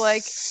for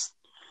like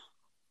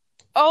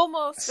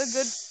almost a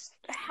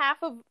good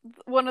half of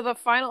one of the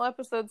final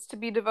episodes to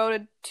be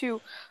devoted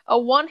to a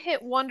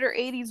one-hit wonder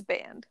 80s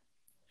band.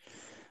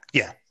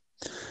 Yeah.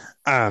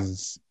 Who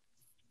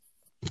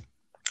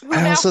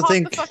I now also haunt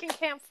think the fucking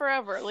camp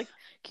forever. Like,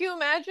 can you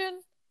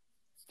imagine?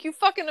 Can you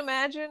fucking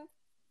imagine?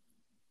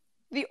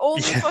 The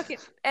only fucking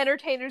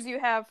entertainers you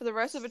have for the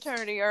rest of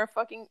eternity are a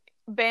fucking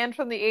band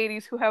from the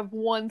 80s who have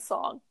one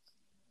song.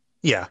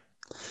 Yeah.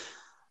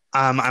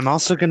 I'm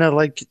also gonna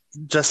like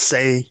just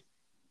say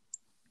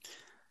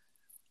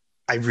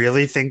I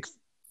really think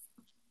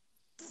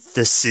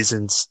this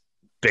season's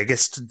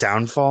biggest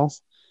downfall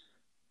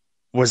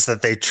was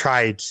that they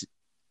tried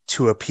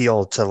to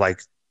appeal to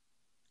like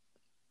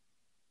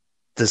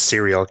the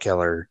serial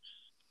killer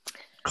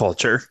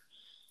culture.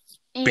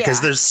 Because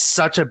Yeah. there's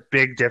such a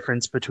big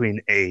difference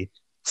between a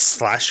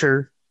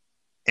slasher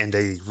and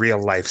a real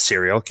life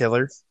serial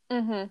killer.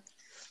 Mm-hmm.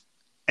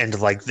 And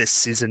like this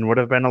season would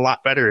have been a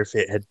lot better if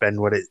it had been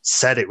what it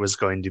said it was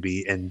going to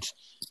be and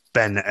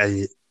been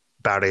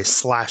about a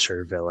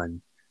slasher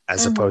villain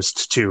as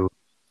opposed to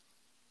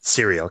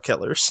serial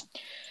killers.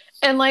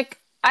 And like,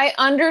 I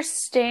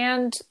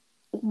understand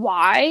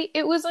why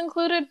it was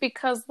included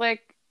because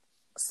like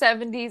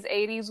 70s,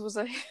 80s was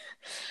a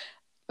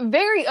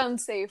very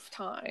unsafe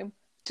time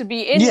to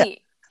be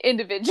any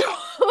individual.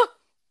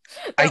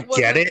 I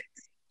get it.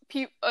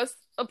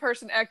 A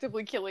person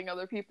actively killing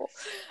other people.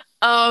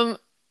 I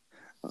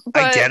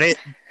get it,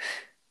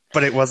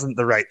 but it wasn't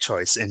the right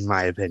choice in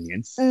my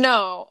opinion.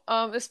 No,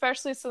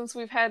 especially since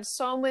we've had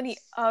so many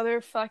other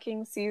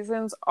fucking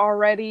seasons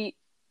already.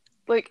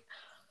 Like,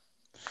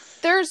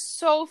 there's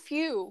so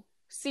few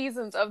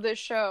seasons of this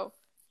show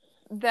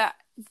that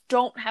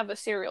don't have a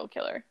serial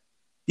killer.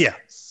 Yeah.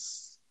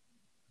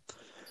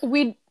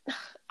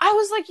 I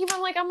was like,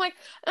 even like, I'm like,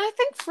 and I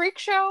think Freak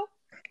Show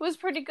was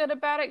pretty good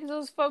about it because it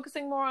was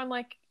focusing more on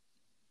like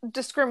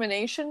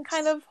discrimination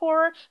kind of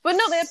horror. But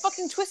no, they had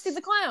fucking Twisty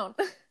the Clown.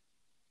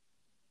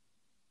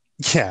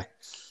 Yeah.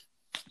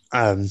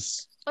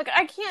 Like,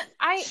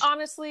 I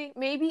honestly,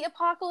 maybe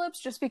Apocalypse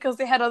just because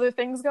they had other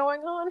things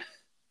going on.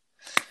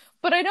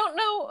 But I don't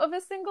know of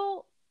a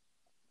single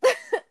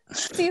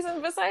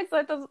season besides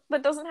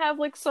that doesn't have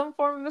like some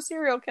form of a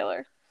serial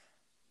killer.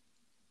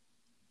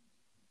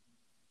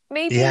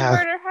 Maybe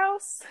Murder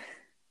House?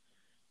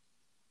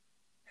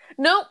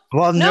 Nope.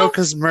 Well, no,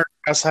 because Murder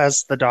House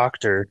has the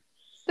doctor.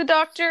 The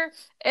doctor,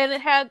 and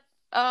it had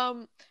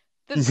the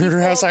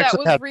Murder House that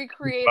actually was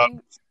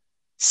recreating.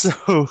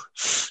 So,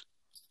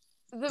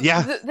 they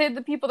had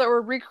the people that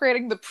were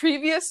recreating the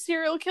previous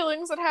serial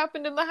killings that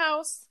happened in the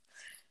house.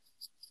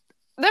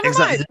 Never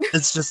mind.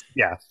 It's just,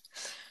 yeah.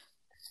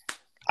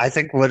 I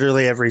think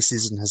literally every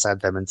season has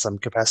had them in some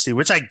capacity,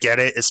 which I get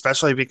it,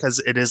 especially because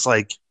it is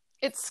like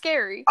it's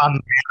scary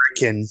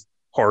American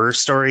horror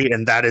story,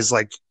 and that is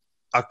like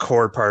a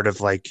core part of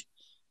like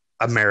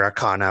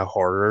Americana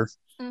horror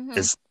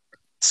is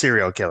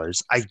serial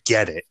killers. I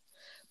get it.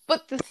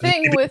 But the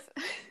thing with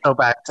go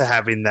back to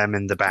having them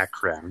in the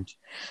background.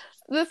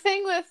 The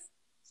thing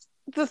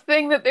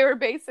that they were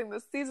basing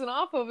this season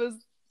off of is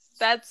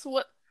that's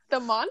what the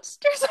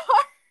monsters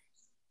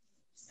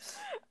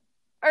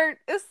are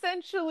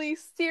essentially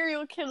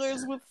serial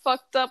killers with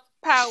fucked up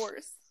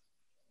powers.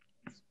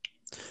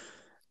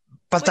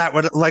 But that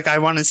would, like, I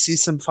want to see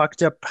some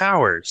fucked up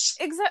powers.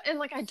 Exactly, and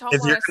like I don't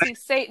want to see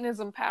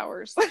Satanism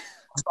powers.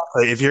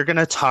 If you're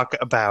gonna talk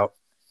a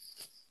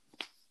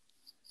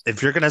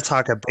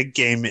big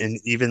game and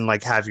even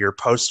like have your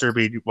poster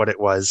be what it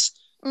was,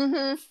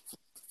 then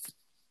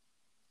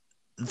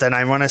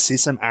I want to see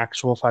some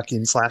actual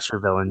fucking slasher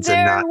villains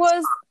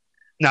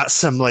not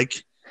some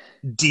like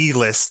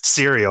D-list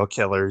serial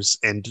killers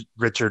and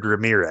Richard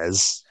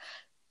Ramirez.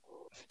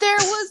 There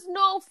was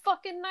no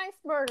fucking knife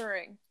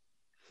murdering.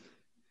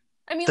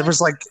 I mean, there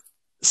was like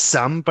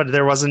some, but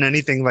there wasn't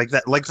anything like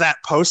that. Like that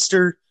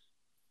poster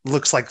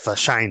looks like The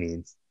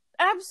Shining.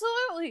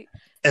 Absolutely.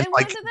 And And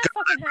when did that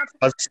fucking happen?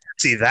 let's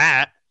see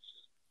that.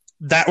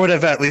 That would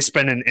have at least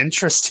been an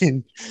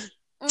interesting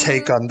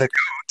take on the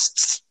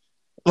ghosts.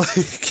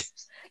 Like,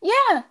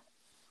 yeah,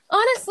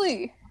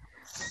 honestly,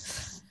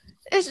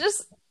 it's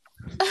just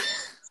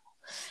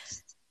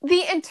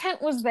the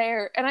intent was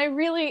there, and I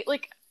really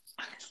like.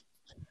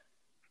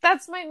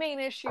 That's my main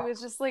issue.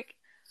 Is just like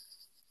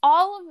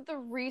all of the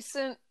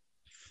recent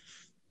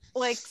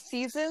like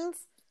seasons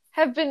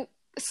have been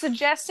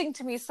suggesting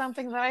to me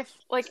something that I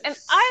like, and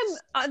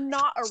I'm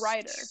not a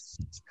writer.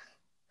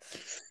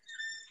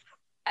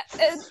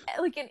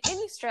 Like in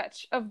any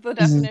stretch of the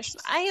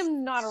definition, I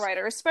am not a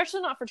writer,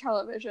 especially not for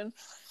television.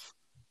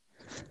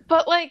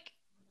 But like,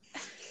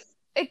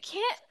 it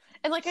can't.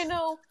 And like, I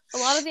know a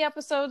lot of the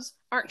episodes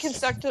aren't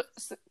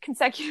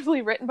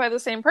consecutively written by the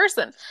same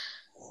person,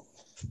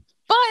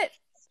 but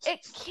it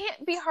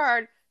can't be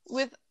hard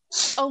with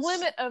a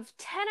limit of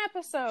 10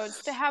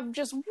 episodes to have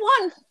just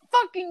one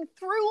fucking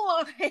through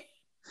line.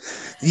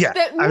 Yeah,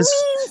 that means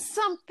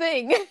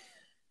something.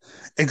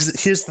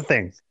 Here's the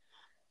thing.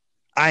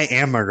 I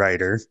am a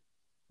writer.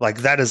 Like,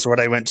 that is what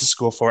I went to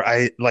school for.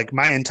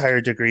 My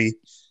entire degree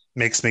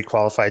makes me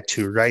qualified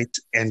to write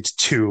and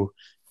to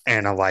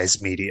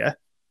analyze media.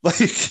 Like,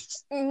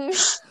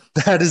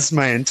 that is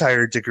my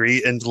entire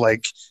degree. And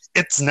like,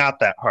 it's not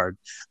that hard.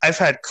 I've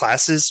had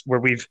classes where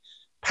we've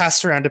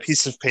passed around a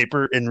piece of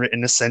paper and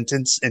written a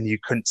sentence and you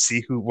couldn't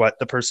see what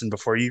the person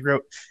before you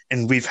wrote.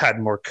 And we've had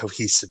more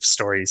cohesive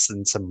stories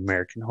than some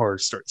American Horror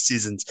Story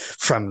seasons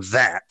from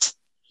that.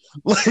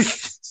 Like,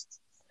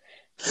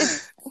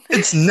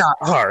 it's not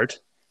hard.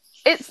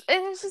 It's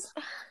just,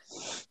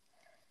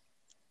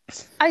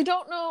 I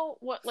don't know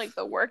what like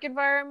the work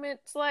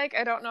environment's like.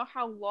 I don't know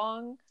how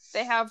long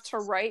they have to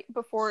write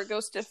before it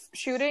goes to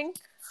shooting.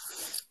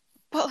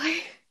 But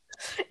like,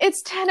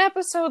 it's 10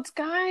 episodes,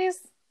 guys.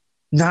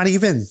 Not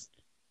even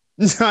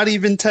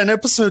 10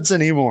 episodes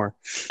anymore.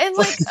 And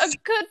like a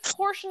good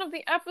portion of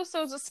the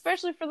episodes,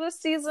 especially for this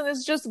season,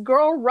 is just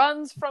girl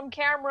runs from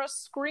camera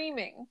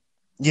screaming.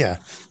 Yeah.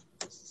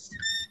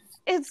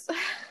 It's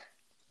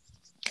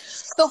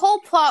the whole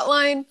plot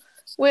line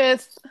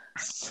with,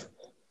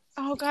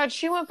 oh god,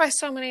 she went by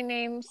so many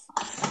names.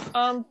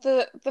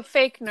 The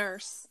fake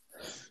nurse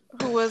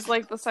who was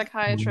like the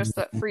psychiatrist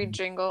that freed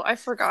Jingle. I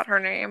forgot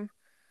her name.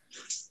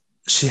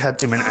 She had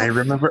too many.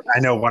 I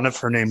know one of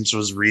her names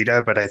was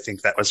Rita, but I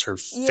think that was her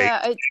fake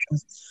name.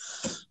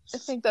 I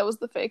think that was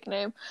the fake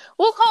name.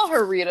 We'll call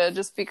her Rita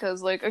just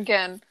because, like,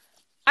 again,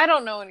 I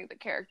don't know any of the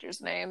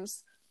characters'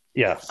 names.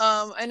 Yeah.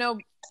 I know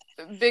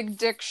Big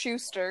Dick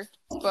Schuster,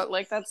 but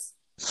like that's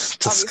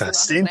disgusting.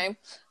 Obviously not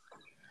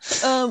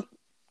his name.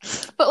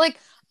 But like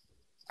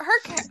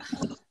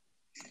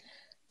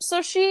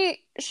so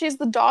she's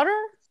the daughter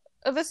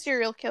of a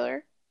serial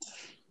killer.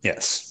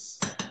 Yes.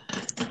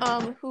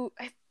 Who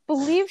I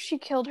believe she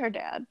killed her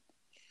dad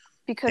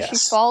because she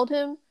followed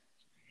him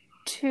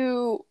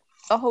to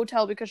a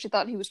hotel because she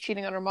thought he was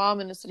cheating on her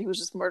mom and instead he was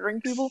just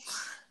murdering people.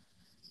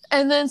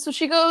 And then so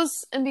she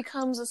goes and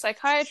becomes a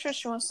psychiatrist.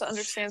 She wants to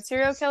understand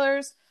serial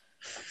killers.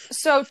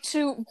 So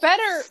to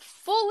better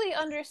fully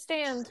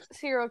understand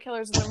serial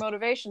killers and their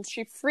motivations,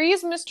 she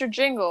frees Mr.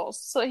 Jingles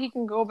so he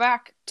can go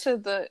back to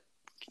the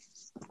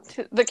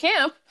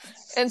camp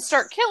and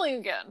start killing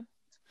again.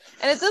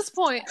 And at this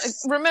point,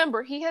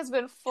 remember, he has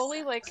been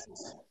fully like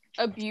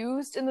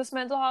abused in this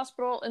mental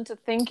hospital into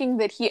thinking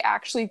that he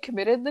actually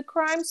committed the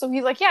crime. So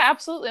he's like, yeah,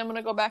 absolutely, I'm going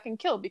to go back and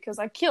kill because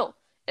I kill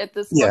at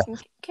this fucking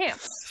camp.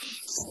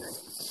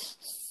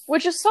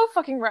 Which is so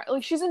fucking right.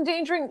 Like, she's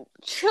endangering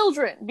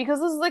children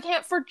because this is the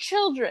camp for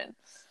children.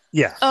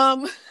 Yeah.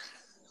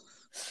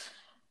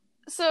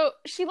 So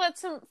she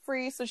lets him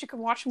free so she can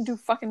watch him do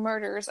fucking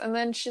murders. And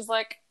then she's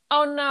like,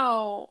 oh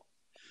no,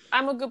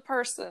 I'm a good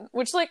person.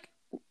 Which, like,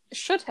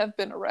 should have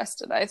been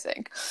arrested, I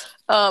think.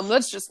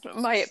 That's just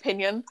my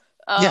opinion.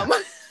 I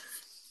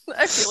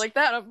feel like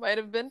that might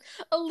have been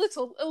a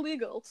little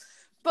illegal.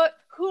 But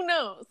who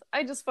knows?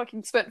 I just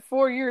fucking spent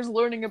 4 years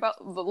learning about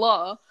the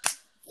law.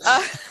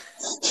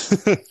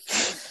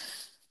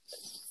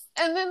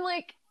 And then,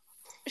 like,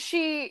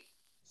 she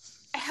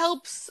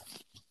helps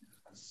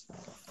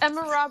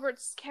Emma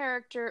Roberts'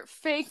 character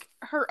fake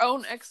her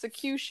own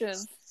execution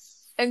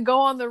and go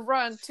on the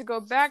run to go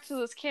back to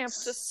this camp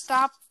to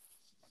stop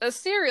a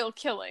serial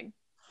killing.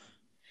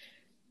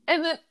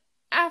 And then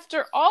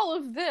after all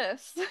of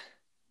this,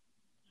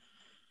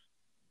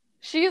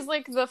 she is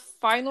like the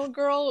final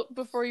girl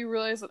before you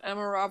realize that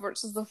Emma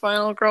Roberts is the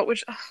final girl,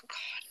 which, oh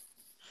god,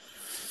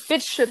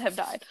 bitch should have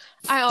died.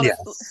 I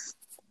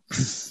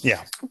honestly,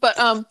 yeah. But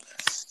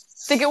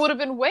think it would have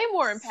been way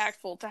more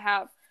impactful to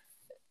have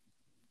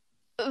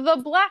the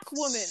black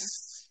woman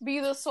be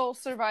the sole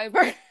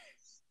survivor.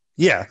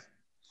 Yeah.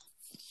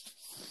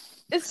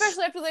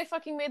 Especially after they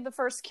fucking made the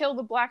first kill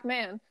the black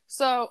man.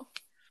 So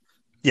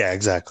yeah,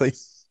 exactly.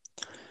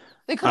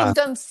 They could have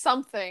done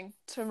something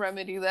to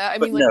remedy that. I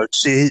mean, like, no,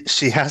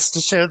 she has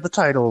to share the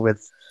title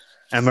with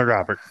Emma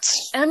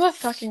Roberts. Emma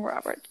fucking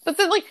Roberts. But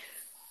then, like,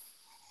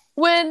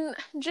 when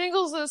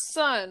Jingles'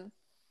 son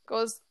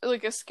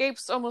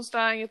escapes almost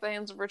dying at the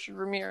hands of Richard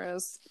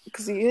Ramirez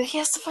because he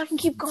has to fucking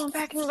keep going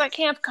back into that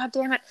camp. God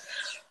damn it,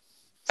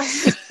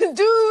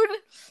 dude!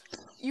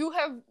 You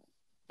have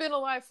been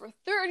alive for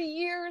 30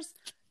 years.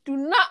 Do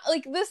not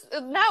this.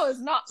 Now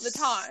is not the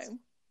time.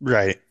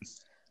 Right.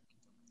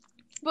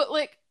 But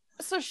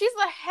so she's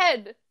the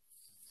head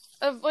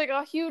of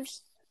a huge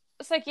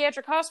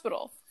psychiatric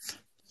hospital.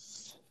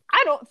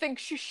 I don't think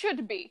she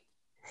should be.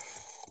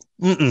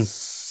 Can't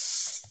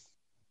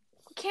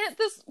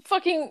this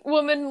fucking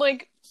woman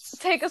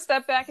take a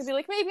step back and be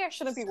like, maybe I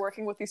shouldn't be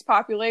working with these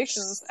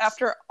populations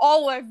after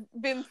all I've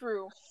been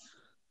through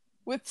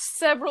with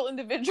several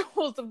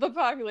individuals of the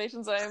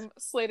populations I am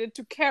slated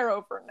to care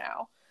over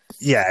now.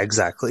 Yeah,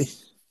 exactly.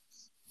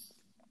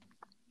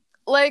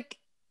 What?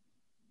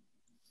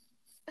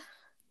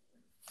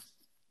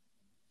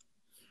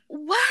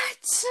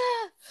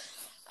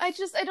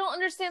 I don't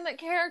understand that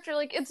character.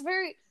 It's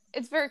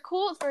very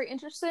cool. It's very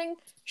interesting.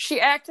 She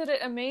acted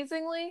it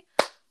amazingly.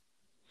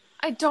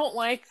 I don't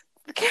like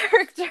the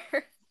character.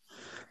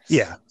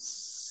 Yeah.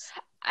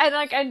 And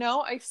I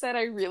know I said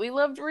I really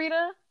loved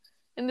Rita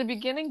in the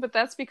beginning, but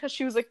that's because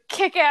she was a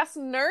kick-ass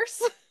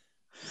nurse.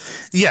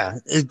 Yeah,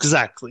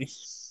 exactly.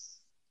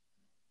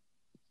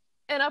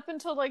 And up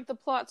until the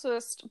plot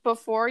twist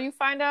before you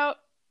find out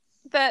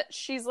that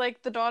she's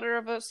the daughter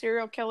of a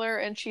serial killer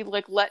and she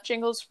let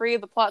Jingles free,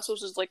 the plot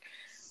twist is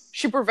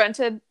she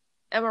prevented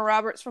Emma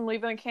Roberts from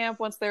leaving the camp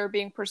once they were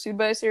being pursued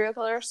by a serial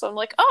killer. So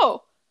I'm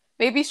oh,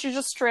 maybe she's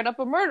just straight up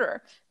a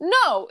murderer.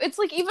 No, it's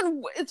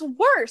it's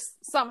worse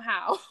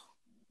somehow.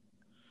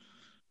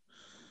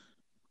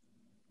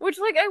 Which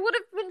I would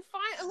have been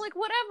fine. I'm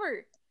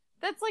whatever.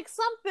 That's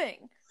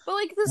something. But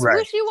this right.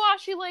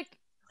 wishy-washy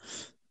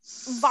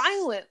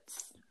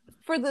violence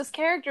for this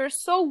character is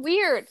so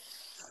weird.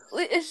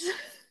 It's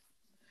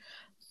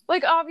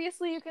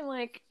obviously you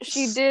can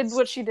she did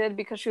what she did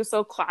because she was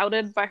so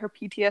clouded by her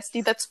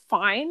PTSD. That's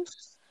fine.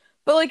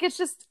 But it's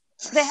just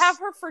they have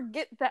her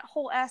forget that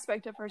whole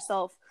aspect of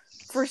herself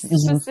for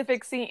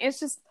specific scene. It's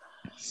just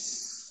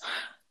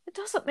it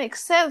doesn't make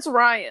sense,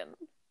 Ryan.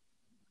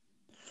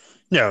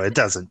 No, it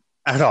doesn't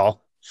at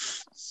all.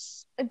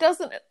 It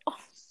doesn't.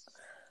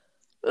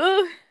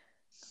 Ugh.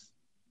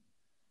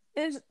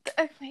 There's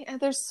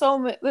so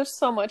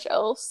much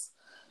else.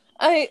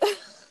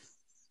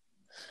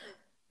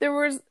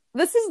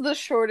 This is the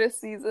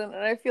shortest season,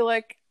 and I feel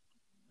like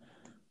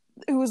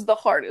it was the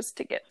hardest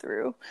to get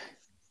through.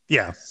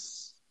 Yeah.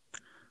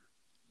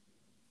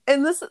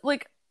 And this,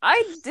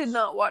 I did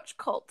not watch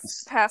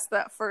Cults past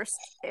that first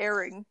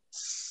airing.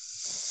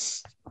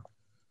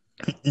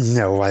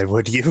 No, why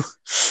would you?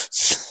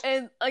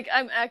 And,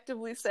 I'm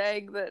actively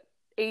saying that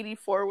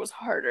 84 was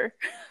harder.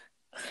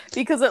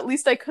 Because at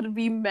least I could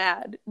be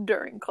mad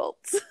during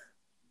Cults.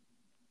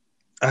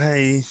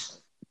 I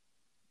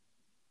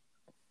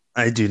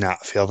do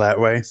not feel that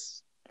way.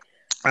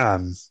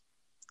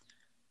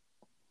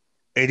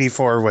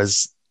 84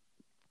 is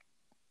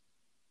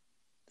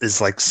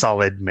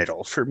solid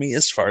middle for me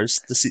as far as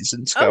the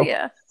seasons go. Oh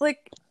yeah,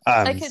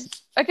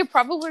 I could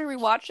probably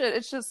rewatch it.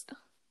 It's just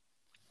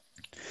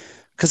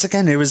because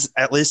again, it was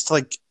at least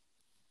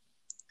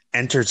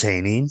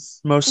entertaining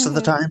most of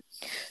the time.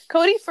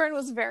 Cody Fern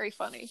was very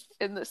funny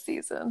in this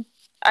season.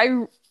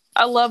 I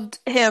loved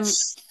him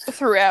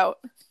throughout.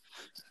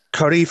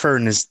 Cody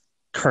Fern is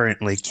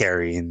currently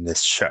carrying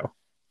this show.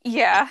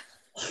 Yeah.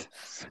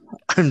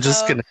 I'm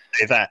just going to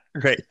say that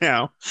right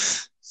now.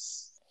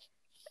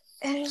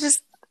 And it's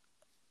just,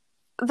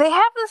 they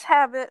have this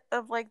habit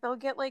of they'll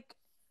get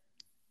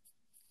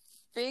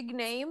big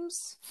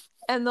names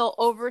and they'll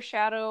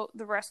overshadow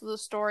the rest of the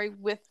story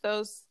with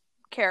those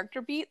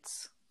character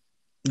beats.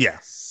 Yeah.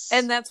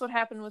 And that's what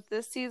happened with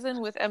this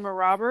season with Emma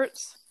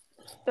Roberts.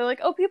 They're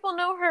oh, people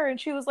know her and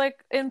she was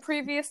in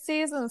previous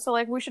seasons,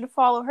 so we should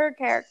follow her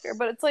character.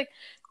 But it's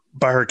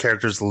but her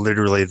character's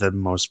literally the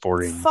most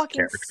boring fucking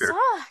character.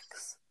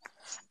 Sucks.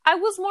 I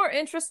was more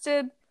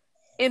interested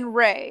in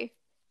Ray,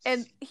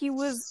 and he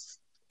was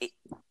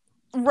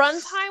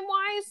runtime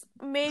wise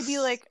maybe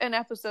an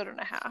episode and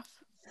a half.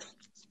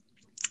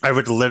 I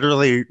would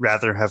literally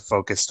rather have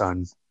focused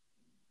on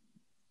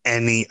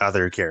any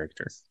other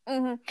character.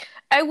 Mm-hmm.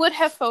 I would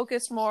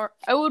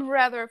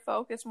rather have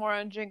focused more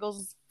on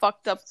Jingles'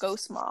 fucked up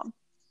ghost mom.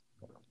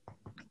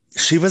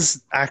 She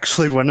was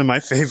actually one of my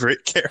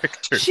favorite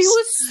characters. She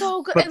was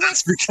so good. But and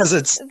that's because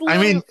it's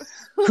I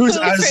was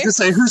gonna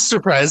say, who's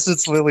surprised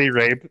it's Lily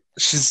Rabe?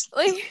 She's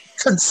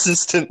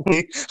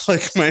consistently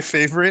my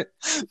favorite.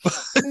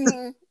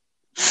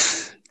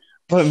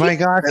 But my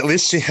God, at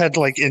least she had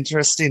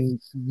interesting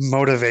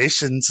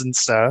motivations and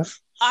stuff.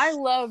 I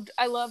love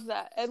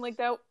that. And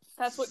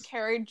that's what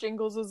carried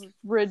Jingles'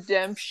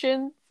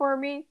 redemption for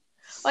me.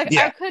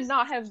 I could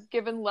not have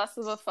given less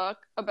of a fuck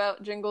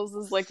about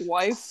Jingles'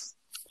 wife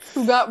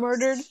who got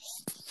murdered.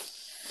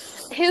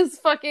 His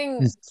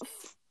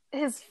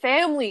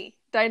family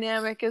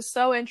dynamic is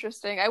so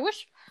interesting. I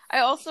wish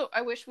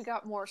we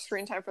got more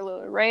screen time for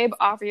Lily Rabe,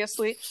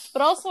 obviously,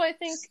 but also I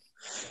think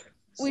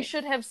we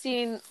should have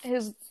seen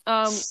his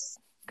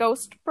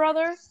ghost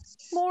brother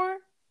more.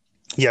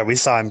 Yeah, we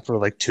saw him for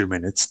like 2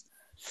 minutes.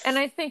 And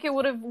I think it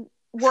would have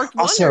worked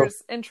Also,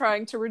 wonders in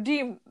trying to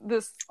redeem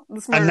this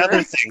murderer.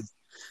 another thing,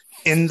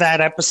 in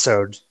that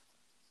episode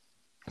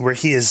where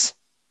he is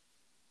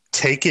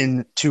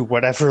taken to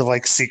whatever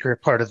like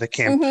secret part of the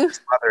camp his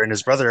mother and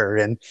his brother are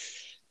in,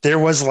 there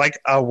was like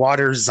a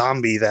water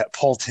zombie that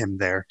pulled him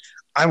there.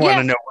 I want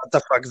to know what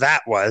the fuck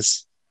that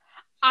was.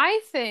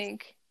 I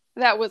think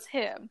that was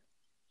him.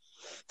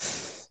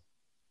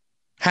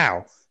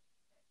 How?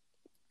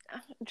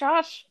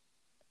 Josh,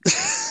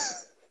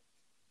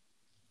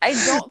 I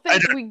don't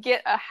think we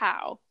get a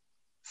how.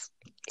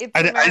 It's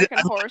American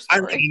Horror Story. I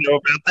want to know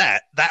about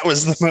that.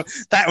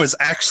 That was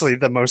actually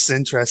the most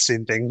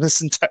interesting thing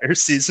this entire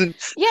season.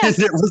 Yes.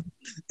 And it was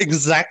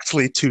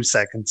exactly 2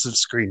 seconds of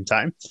screen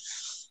time.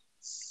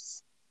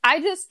 I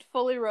just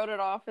fully wrote it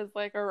off as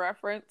like a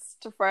reference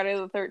to Friday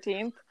the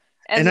 13th.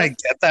 And I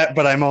get that,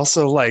 but I'm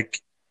also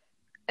like,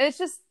 it's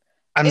just,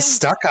 I'm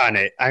stuck on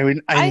it. I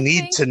mean, I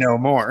need to know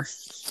more.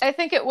 I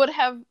think it would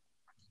have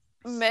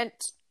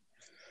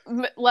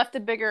left a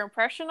bigger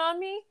impression on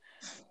me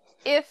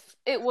if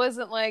it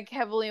wasn't like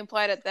heavily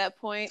implied at that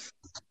point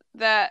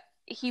that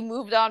he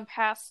moved on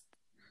past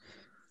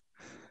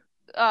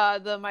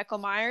the Michael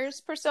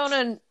Myers persona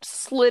and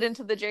slid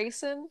into the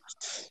Jason.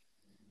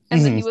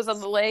 And then he was on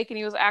the lake and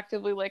he was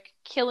actively like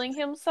killing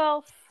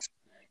himself.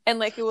 And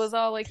like it was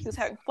all like he was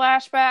having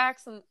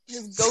flashbacks and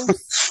his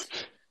ghost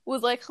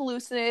was like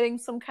hallucinating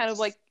some kind of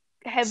like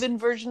heaven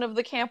version of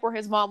the camp where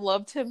his mom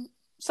loved him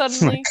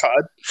suddenly. Oh my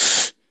God.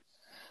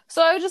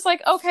 So I was just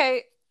like,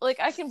 okay, like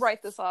I can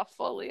write this off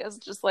fully as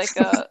just like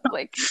a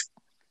like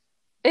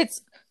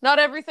it's not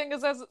everything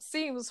is as it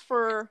seems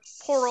for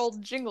poor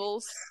old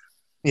Jingles.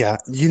 Yeah,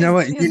 you know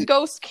what? His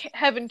ghost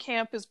heaven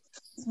camp is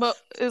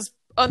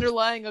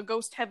underlying a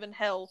ghost heaven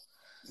hell.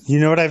 You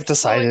know what I've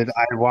decided?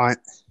 So,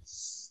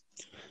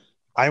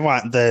 I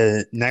want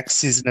the next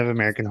season of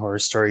American Horror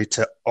Story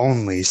to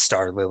only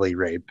star Lily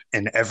Rabe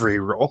in every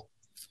role.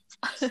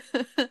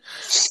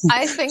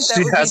 I think that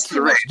would be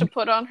too much to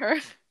put on her.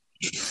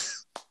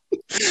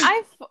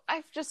 I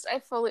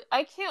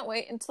can't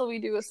wait until we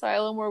do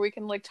Asylum where we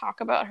can like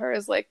talk about her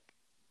as like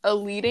a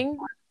leading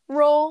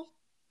role.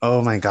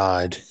 Oh my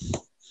God.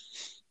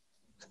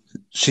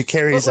 She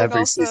carries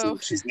every season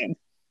she's in.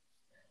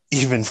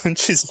 Even when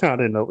she's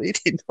not in a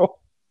leading role.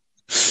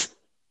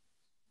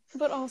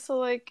 But also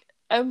like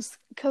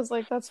because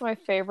like that's my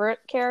favorite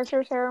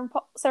character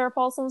Sarah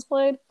Paulson's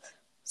played.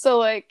 So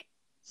like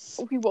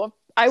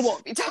I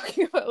won't be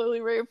talking about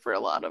Lily Rabe for a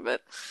lot of it.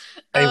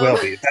 I will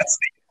be. That's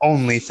the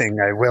only thing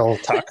I will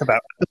talk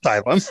about with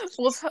Asylum.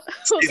 We'll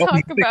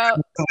talk about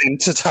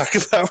to talk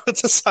about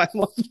with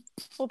Asylum.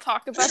 We'll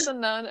talk about the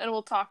nun and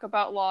we'll talk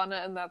about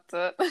Lana and that's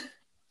it.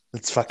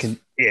 That's fucking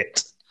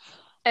it.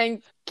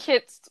 And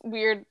Kit's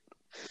weird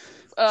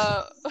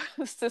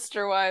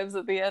sister wives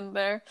at the end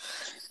there.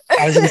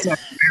 I was going to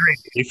very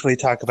briefly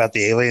talk about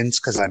the aliens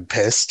because I'm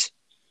pissed.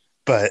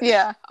 But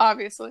yeah,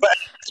 obviously.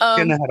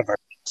 Getting ahead of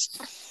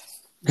ourselves.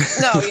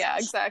 No, yeah,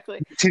 exactly.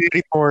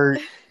 1984.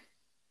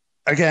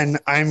 Again,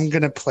 I'm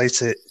going to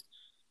place it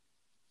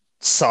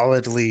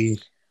solidly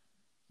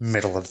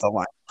middle of the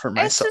line for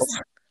myself.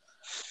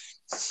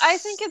 I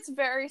think it's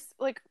very,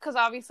 like, because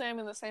obviously I'm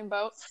in the same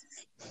boat.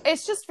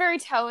 It's just very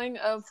telling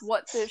of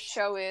what this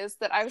show is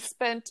that I've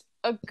spent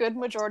a good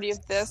majority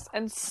of this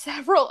and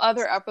several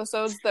other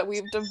episodes that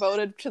we've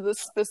devoted to this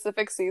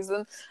specific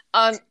season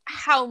on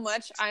how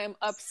much I am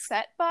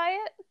upset by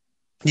it.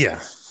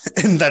 Yeah,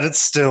 and that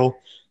it's still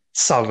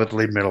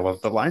solidly middle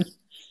of the line.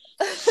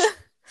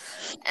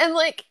 And,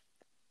 like,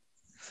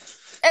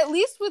 at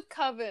least with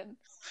Coven,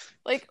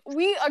 like,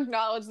 we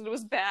acknowledged that it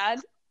was bad,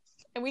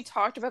 and we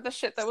talked about the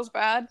shit that was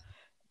bad.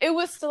 It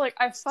was still, like,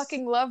 I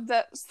fucking loved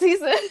that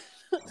season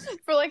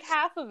for, like,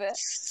 half of it.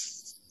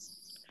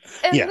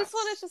 And this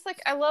one is just,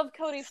 like, I love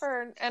Cody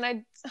Fern, and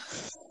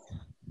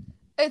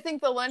I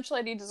think the lunch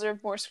lady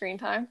deserved more screen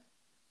time.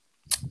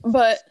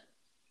 But,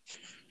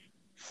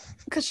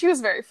 because she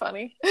was very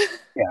funny.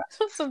 Yeah.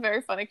 She's a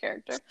very funny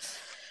character.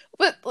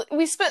 But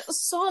we spent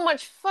so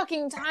much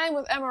fucking time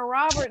with Emma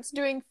Roberts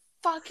doing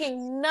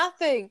fucking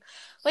nothing.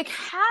 Like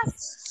half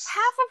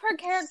of her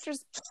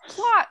character's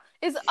plot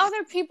is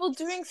other people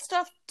doing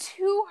stuff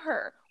to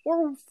her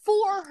or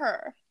for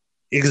her.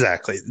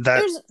 Exactly.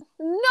 There's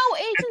no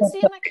agency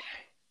in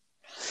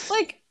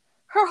like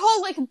her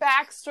whole like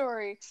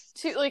backstory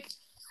to like,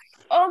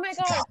 oh my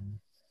God,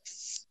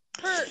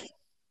 her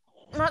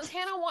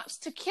Montana wants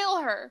to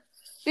kill her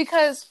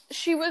because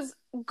she was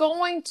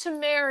going to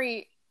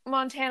marry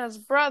Montana's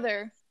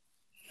brother,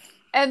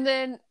 and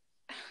then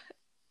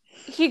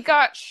he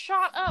got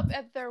shot up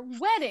at their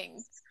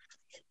wedding.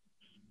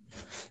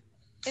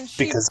 And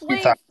because he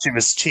thought she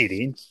was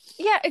cheating.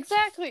 Yeah,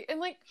 exactly. And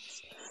like,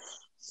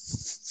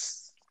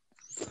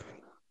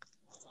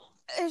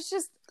 it's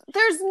just,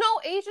 there's no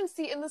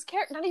agency in this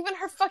character. Not even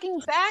her fucking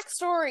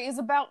backstory is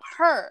about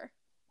her.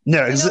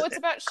 No, it's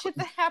about shit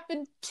that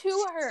happened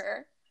to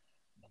her.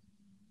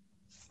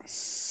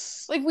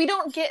 Like, we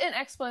don't get an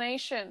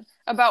explanation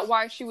about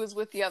why she was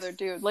with the other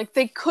dude. Like,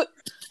 they could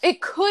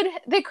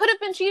have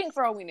been cheating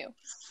for all we knew.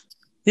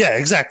 Yeah,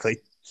 exactly.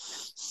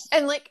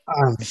 And, like,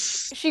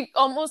 she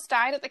almost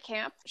died at the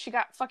camp. She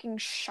got fucking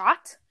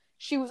shot.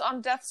 She was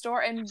on death's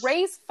door, and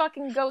Ray's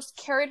fucking ghost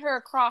carried her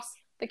across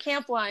the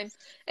camp line,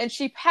 and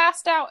she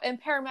passed out,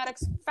 and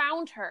paramedics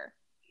found her.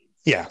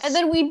 Yeah. And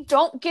then we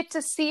don't get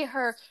to see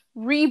her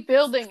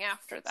rebuilding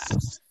after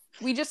that.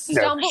 We just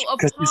stumble upon her.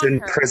 Because she's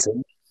in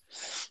prison.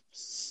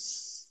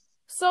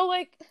 So,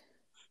 like,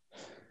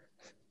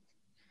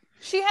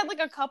 she had, like,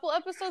 a couple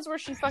episodes where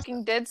she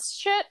fucking did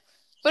shit,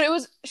 but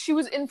she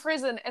was in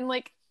prison and,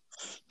 like,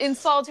 in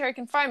solitary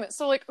confinement.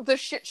 So, like, the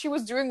shit she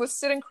was doing was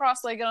sitting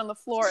cross-legged on the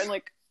floor and,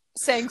 like,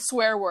 saying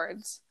swear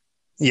words.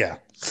 Yeah.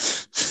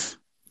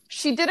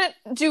 She didn't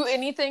do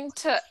anything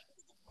to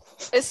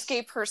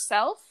escape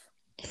herself.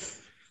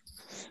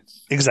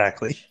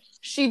 Exactly.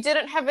 She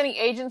didn't have any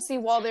agency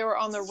while they were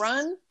on the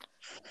run.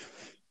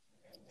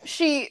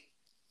 She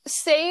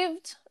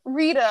saved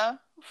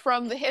Rita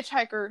from the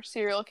hitchhiker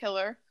serial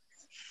killer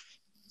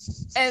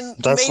and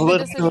made the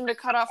decision to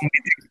cut off.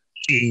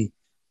 She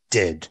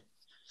did.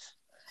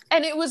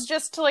 And it was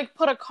just to, like,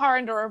 put a car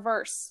into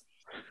reverse.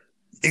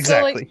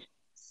 Exactly. So, like,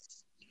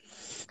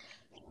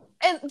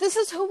 and this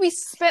is who we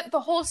spent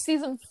the whole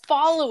season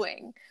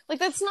following. Like,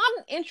 that's not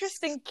an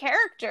interesting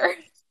character.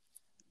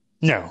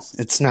 No,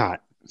 it's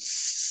not.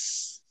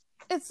 It's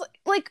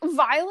like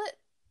Violet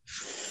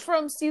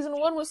from season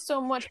 1 was so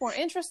much more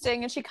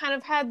interesting, and she kind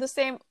of had the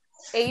same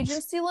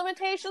agency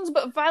limitations,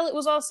 but Violet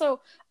was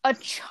also a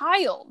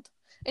child,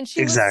 and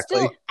she was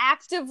still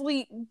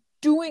actively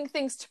doing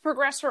things to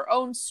progress her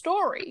own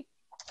story.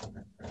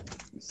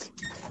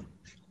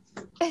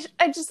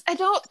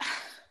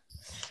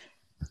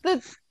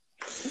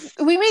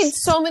 We made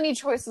so many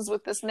choices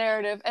with this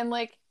narrative, and,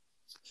 like,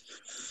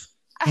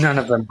 none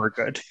of them were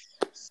good.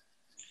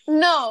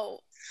 No,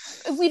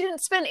 we didn't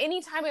spend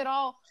any time at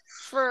all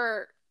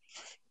for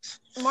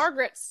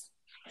Margaret's,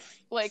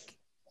 like,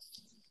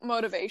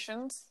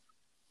 motivations.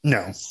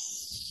 No.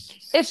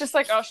 It's just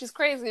like, oh, she's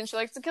crazy and she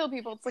likes to kill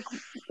people. It's like,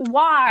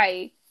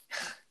 why?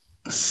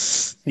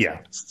 Yeah.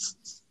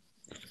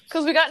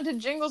 Because we got into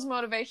Jingle's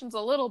motivations a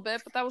little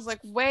bit, but that was, like,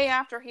 way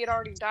after he had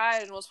already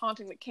died and was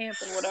haunting the camp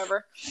and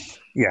whatever.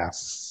 Yeah.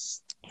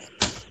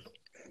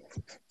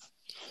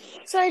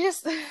 So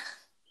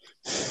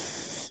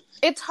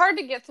it's hard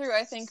to get through,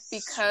 I think,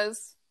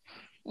 because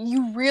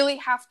you really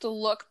have to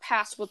look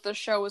past what the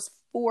show is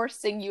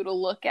forcing you to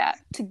look at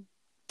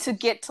to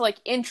get to, like,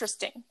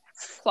 interesting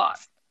plot.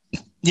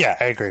 Yeah,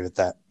 I agree with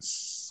that.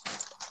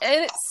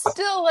 And it's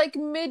still, like,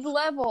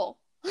 mid-level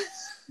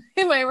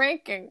in my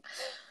ranking.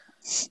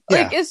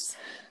 Yeah. Like, it's...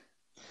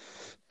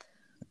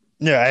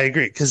 No, I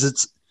agree,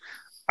 because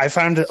I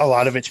found a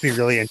lot of it to be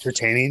really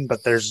entertaining,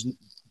 but that's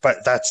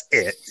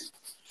it.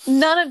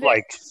 None of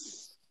it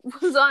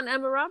was on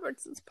Emma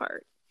Robertson's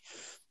part.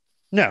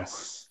 No.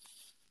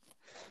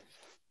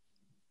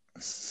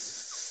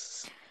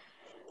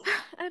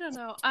 I don't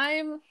know.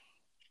 I'm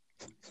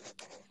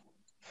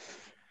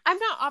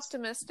not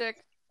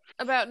optimistic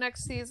about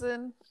next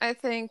season. I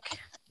think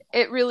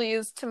it really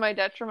is to the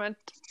detriment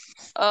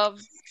of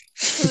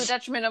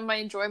my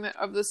enjoyment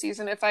of the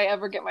season if I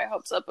ever get my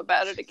hopes up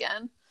about it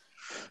again.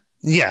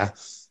 Yeah.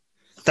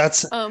 I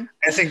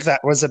think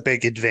that was a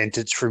big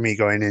advantage for me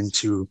going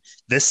into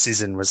this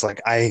season, was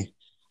like, I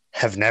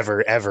have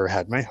never ever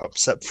had my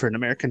hopes up for an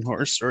American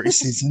Horror Story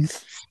season.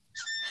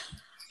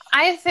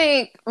 I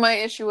think my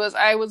issue was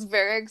I was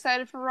very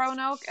excited for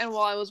Roanoke, and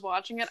while I was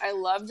watching it, I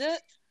loved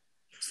it.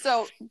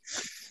 So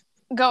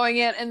going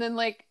in and then,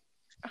 like,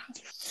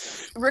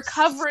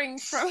 recovering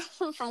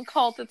from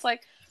Cult, it's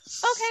like,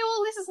 okay,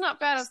 well, this is not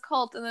bad as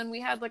Cult, and then we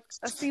had, like,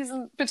 a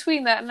season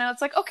between that, and now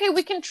it's like, okay,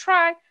 we can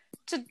try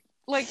to,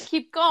 like,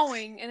 keep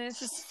going, and it's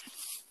just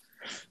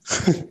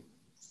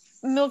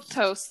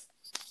milquetoast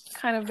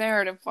kind of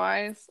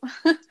narrative-wise.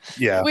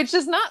 Yeah. Which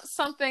is not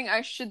something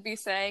I should be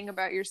saying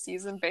about your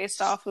season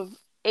based off of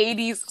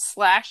 80s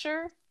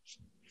slasher.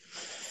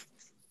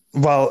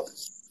 Well,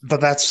 but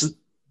that's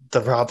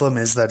the problem,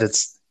 is that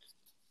it's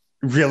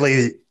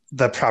really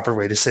the proper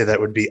way to say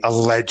that would be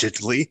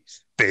allegedly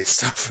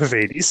based off of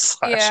 80s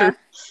slasher. Yeah.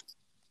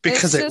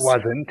 Because it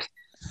wasn't.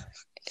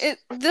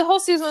 The whole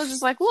season was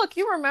just like, look,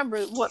 you remember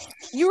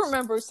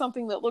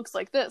something that looks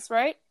like this,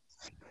 right?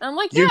 And I'm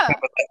like, yeah.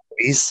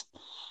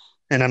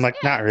 And I'm like,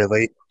 yeah. Not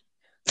really.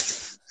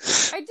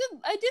 I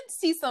did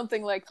see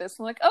something like this.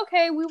 I'm like,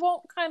 okay, we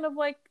won't kind of,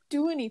 like,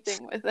 do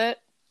anything with it.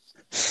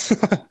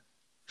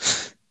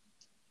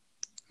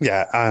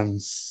 Yeah, I'm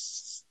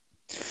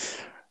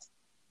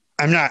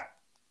not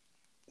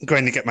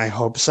going to get my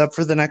hopes up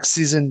for the next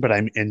season, but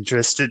I'm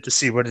interested to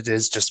see what it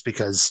is, just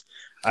because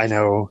I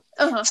know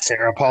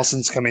Sarah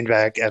Paulson's coming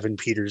back, Evan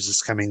Peters is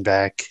coming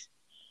back,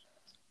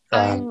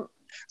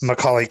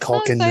 Macaulay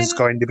Culkin is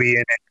going to be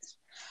in it.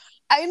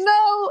 I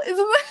know!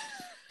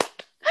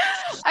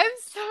 I'm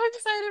so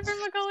excited for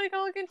Macaulay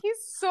Culkin.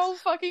 He's so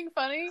fucking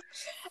funny.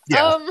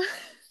 Yeah.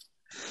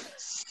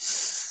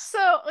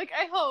 So, like,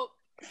 I hope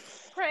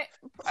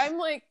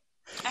I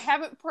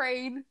haven't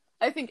prayed,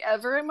 I think,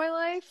 ever in my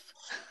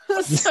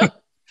life. So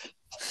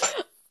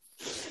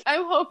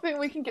I'm hoping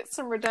we can get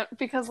some redemption,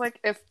 because, like,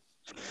 if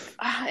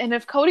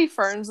Cody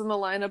Fern's in the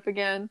lineup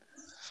again,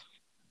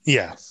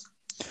 yeah,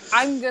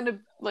 I'm gonna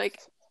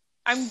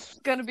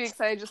be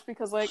excited, just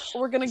because, like,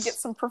 we're gonna get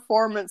some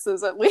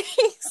performances at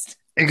least.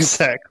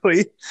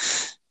 exactly.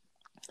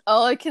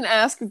 All I can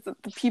ask is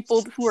that the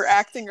people who are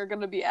acting are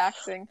gonna be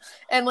acting,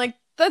 and, like,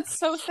 that's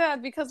so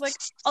sad, because, like,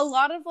 a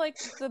lot of, like,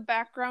 the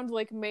background,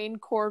 like, main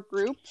core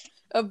group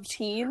of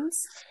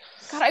teens,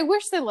 God, I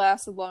wish they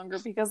lasted longer,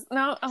 because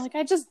now, like,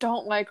 I just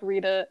don't like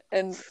Rita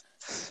and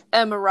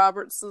Emma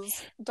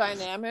Roberts'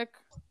 dynamic.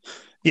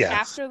 Yeah.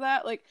 After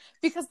that, like,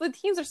 because the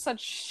teens are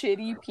such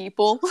shitty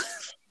people,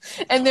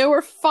 and they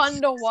were fun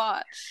to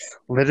watch.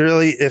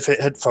 Literally, if it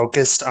had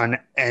focused on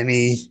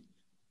any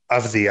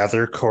of the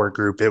other core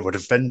group, it would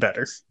have been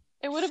better.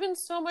 It would have been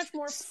so much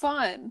more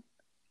fun.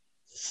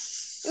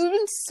 It would have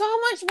been so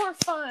much more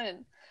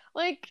fun.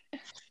 Like,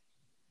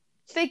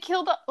 they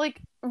killed,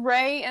 like,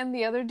 Ray and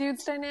the other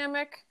dude's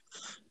dynamic.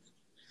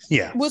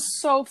 Yeah. Was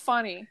so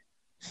funny.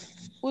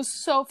 Was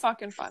so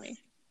fucking funny.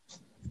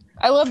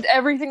 I loved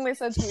everything they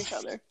said to each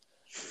other.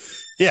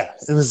 Yeah,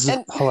 it was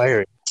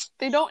hilarious.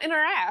 They don't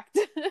interact.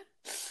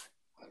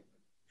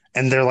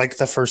 And they're, like,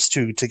 the first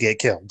two to get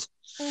killed.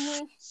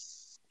 Mm-hmm.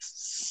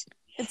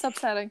 It's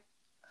upsetting.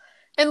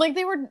 And, like,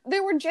 they were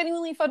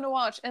genuinely fun to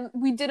watch, and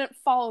we didn't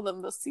follow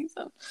them this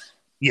season.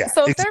 Yeah.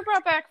 So if they're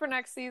brought back for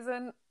next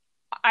season,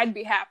 I'd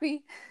be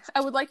happy.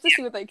 I would like to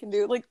see what they can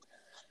do. Like,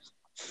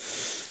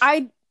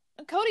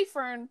 Cody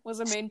Fern was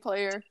a main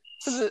player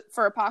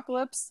for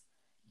Apocalypse.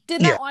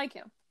 Did not like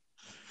him.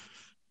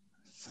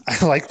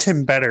 I liked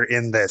him better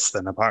in this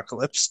than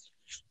Apocalypse.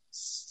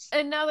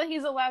 And now that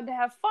he's allowed to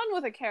have fun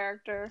with a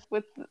character,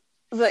 with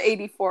the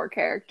 84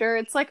 character,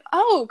 it's like,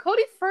 oh,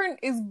 Cody Fern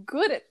is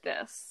good at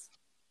this.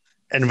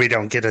 And we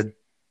don't get to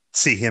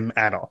see him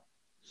at all.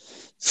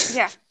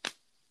 Yeah.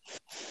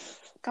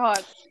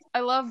 God,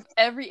 I love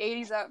every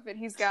 80s outfit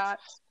he's got.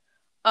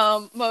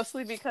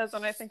 Mostly because,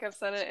 and I think I've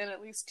said it in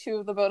at least 2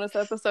 of the bonus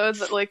episodes,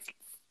 that, like,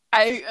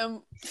 I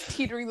am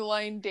teetering the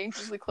line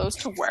dangerously close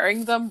to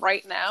wearing them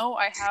right now.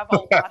 I have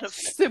a lot of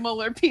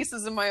similar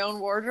pieces in my own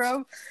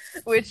wardrobe,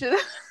 which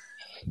is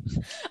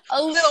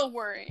a little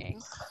worrying.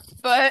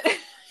 But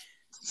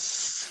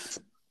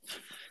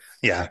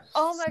yeah.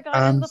 Oh my god,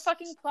 and the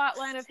fucking plot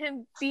line of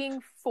him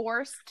being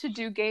forced to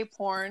do gay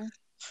porn.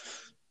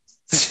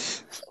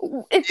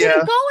 It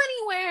didn't go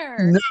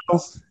anywhere.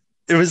 No.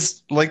 It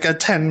was like a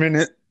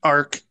 10-minute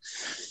arc.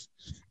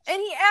 And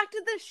he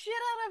acted the shit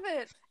out of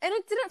it. And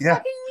it didn't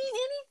fucking mean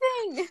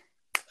anything.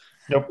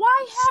 Nope.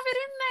 Why have it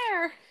in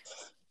there?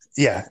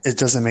 Yeah, it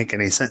doesn't make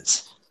any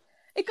sense.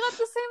 It got the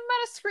same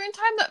amount of screen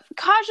time that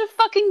Kaja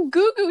fucking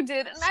Gugu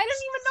did, and I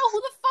didn't even know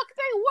who the fuck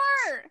they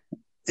were.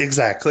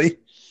 Exactly.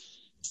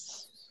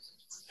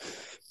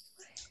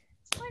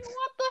 Like,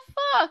 what the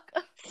fuck?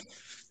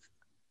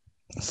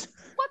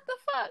 What the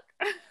fuck?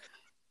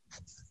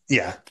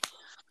 Yeah.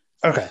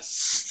 Okay.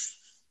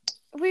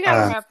 We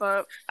gotta wrap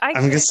up. I'm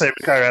gonna say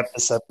we gotta wrap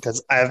this up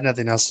because I have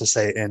nothing else to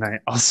say, and I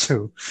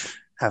also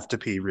have to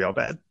pee real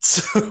bad.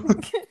 So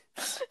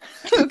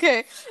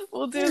okay,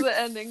 we'll do the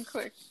ending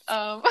quick.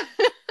 So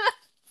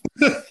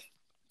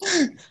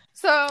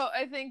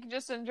I think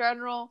just in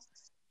general,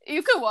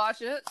 you could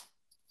watch it.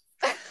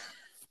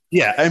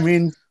 Yeah, I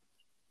mean,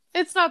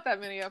 it's not that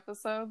many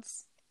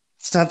episodes.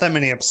 It's not that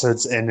many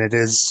episodes, and it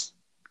is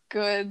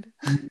good,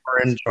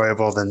 more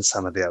enjoyable than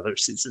some of the other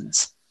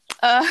seasons.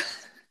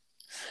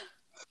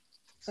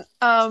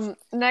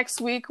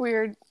 Next week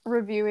we're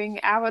reviewing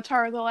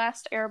Avatar: The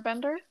Last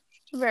Airbender.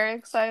 Very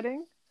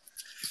exciting.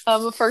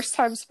 A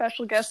first-time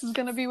special guest is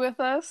going to be with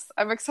us.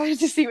 I'm excited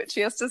to see what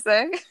she has to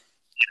say.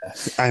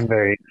 Yes, I'm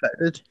very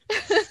excited.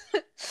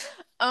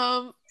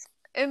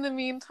 In the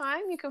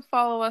meantime, you can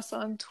follow us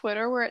on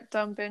Twitter. We're at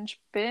Dumb Binge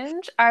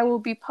Binge. I will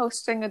be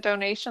posting a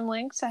donation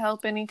link to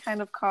help any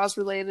kind of cause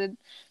related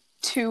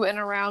to and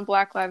around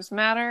Black Lives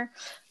Matter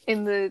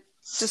in the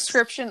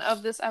description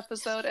of this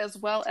episode, as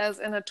well as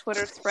in a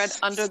Twitter thread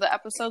under the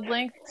episode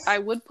link. I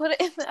would put it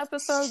in the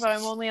episode, but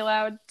I'm only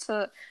allowed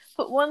to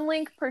put one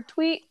link per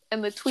tweet,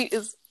 and the tweet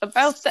is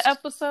about the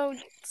episode,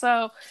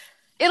 so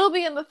it'll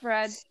be in the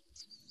thread.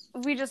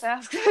 We just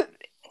ask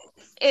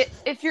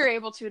if you're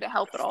able to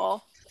help at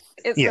all.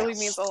 It really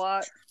means a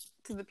lot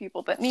to the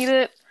people that need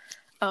it.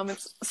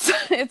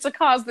 It's a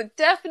cause that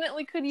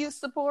definitely could use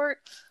support.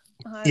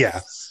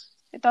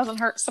 It doesn't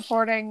hurt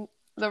supporting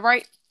the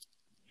right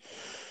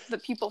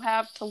that people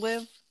have to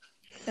live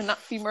and not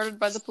be murdered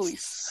by the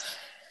police.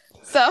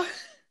 So,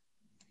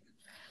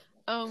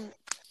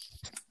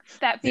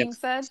 that being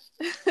said,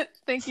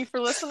 thank you for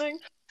listening.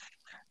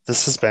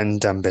 This has been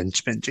Dumb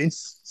Binge Binging.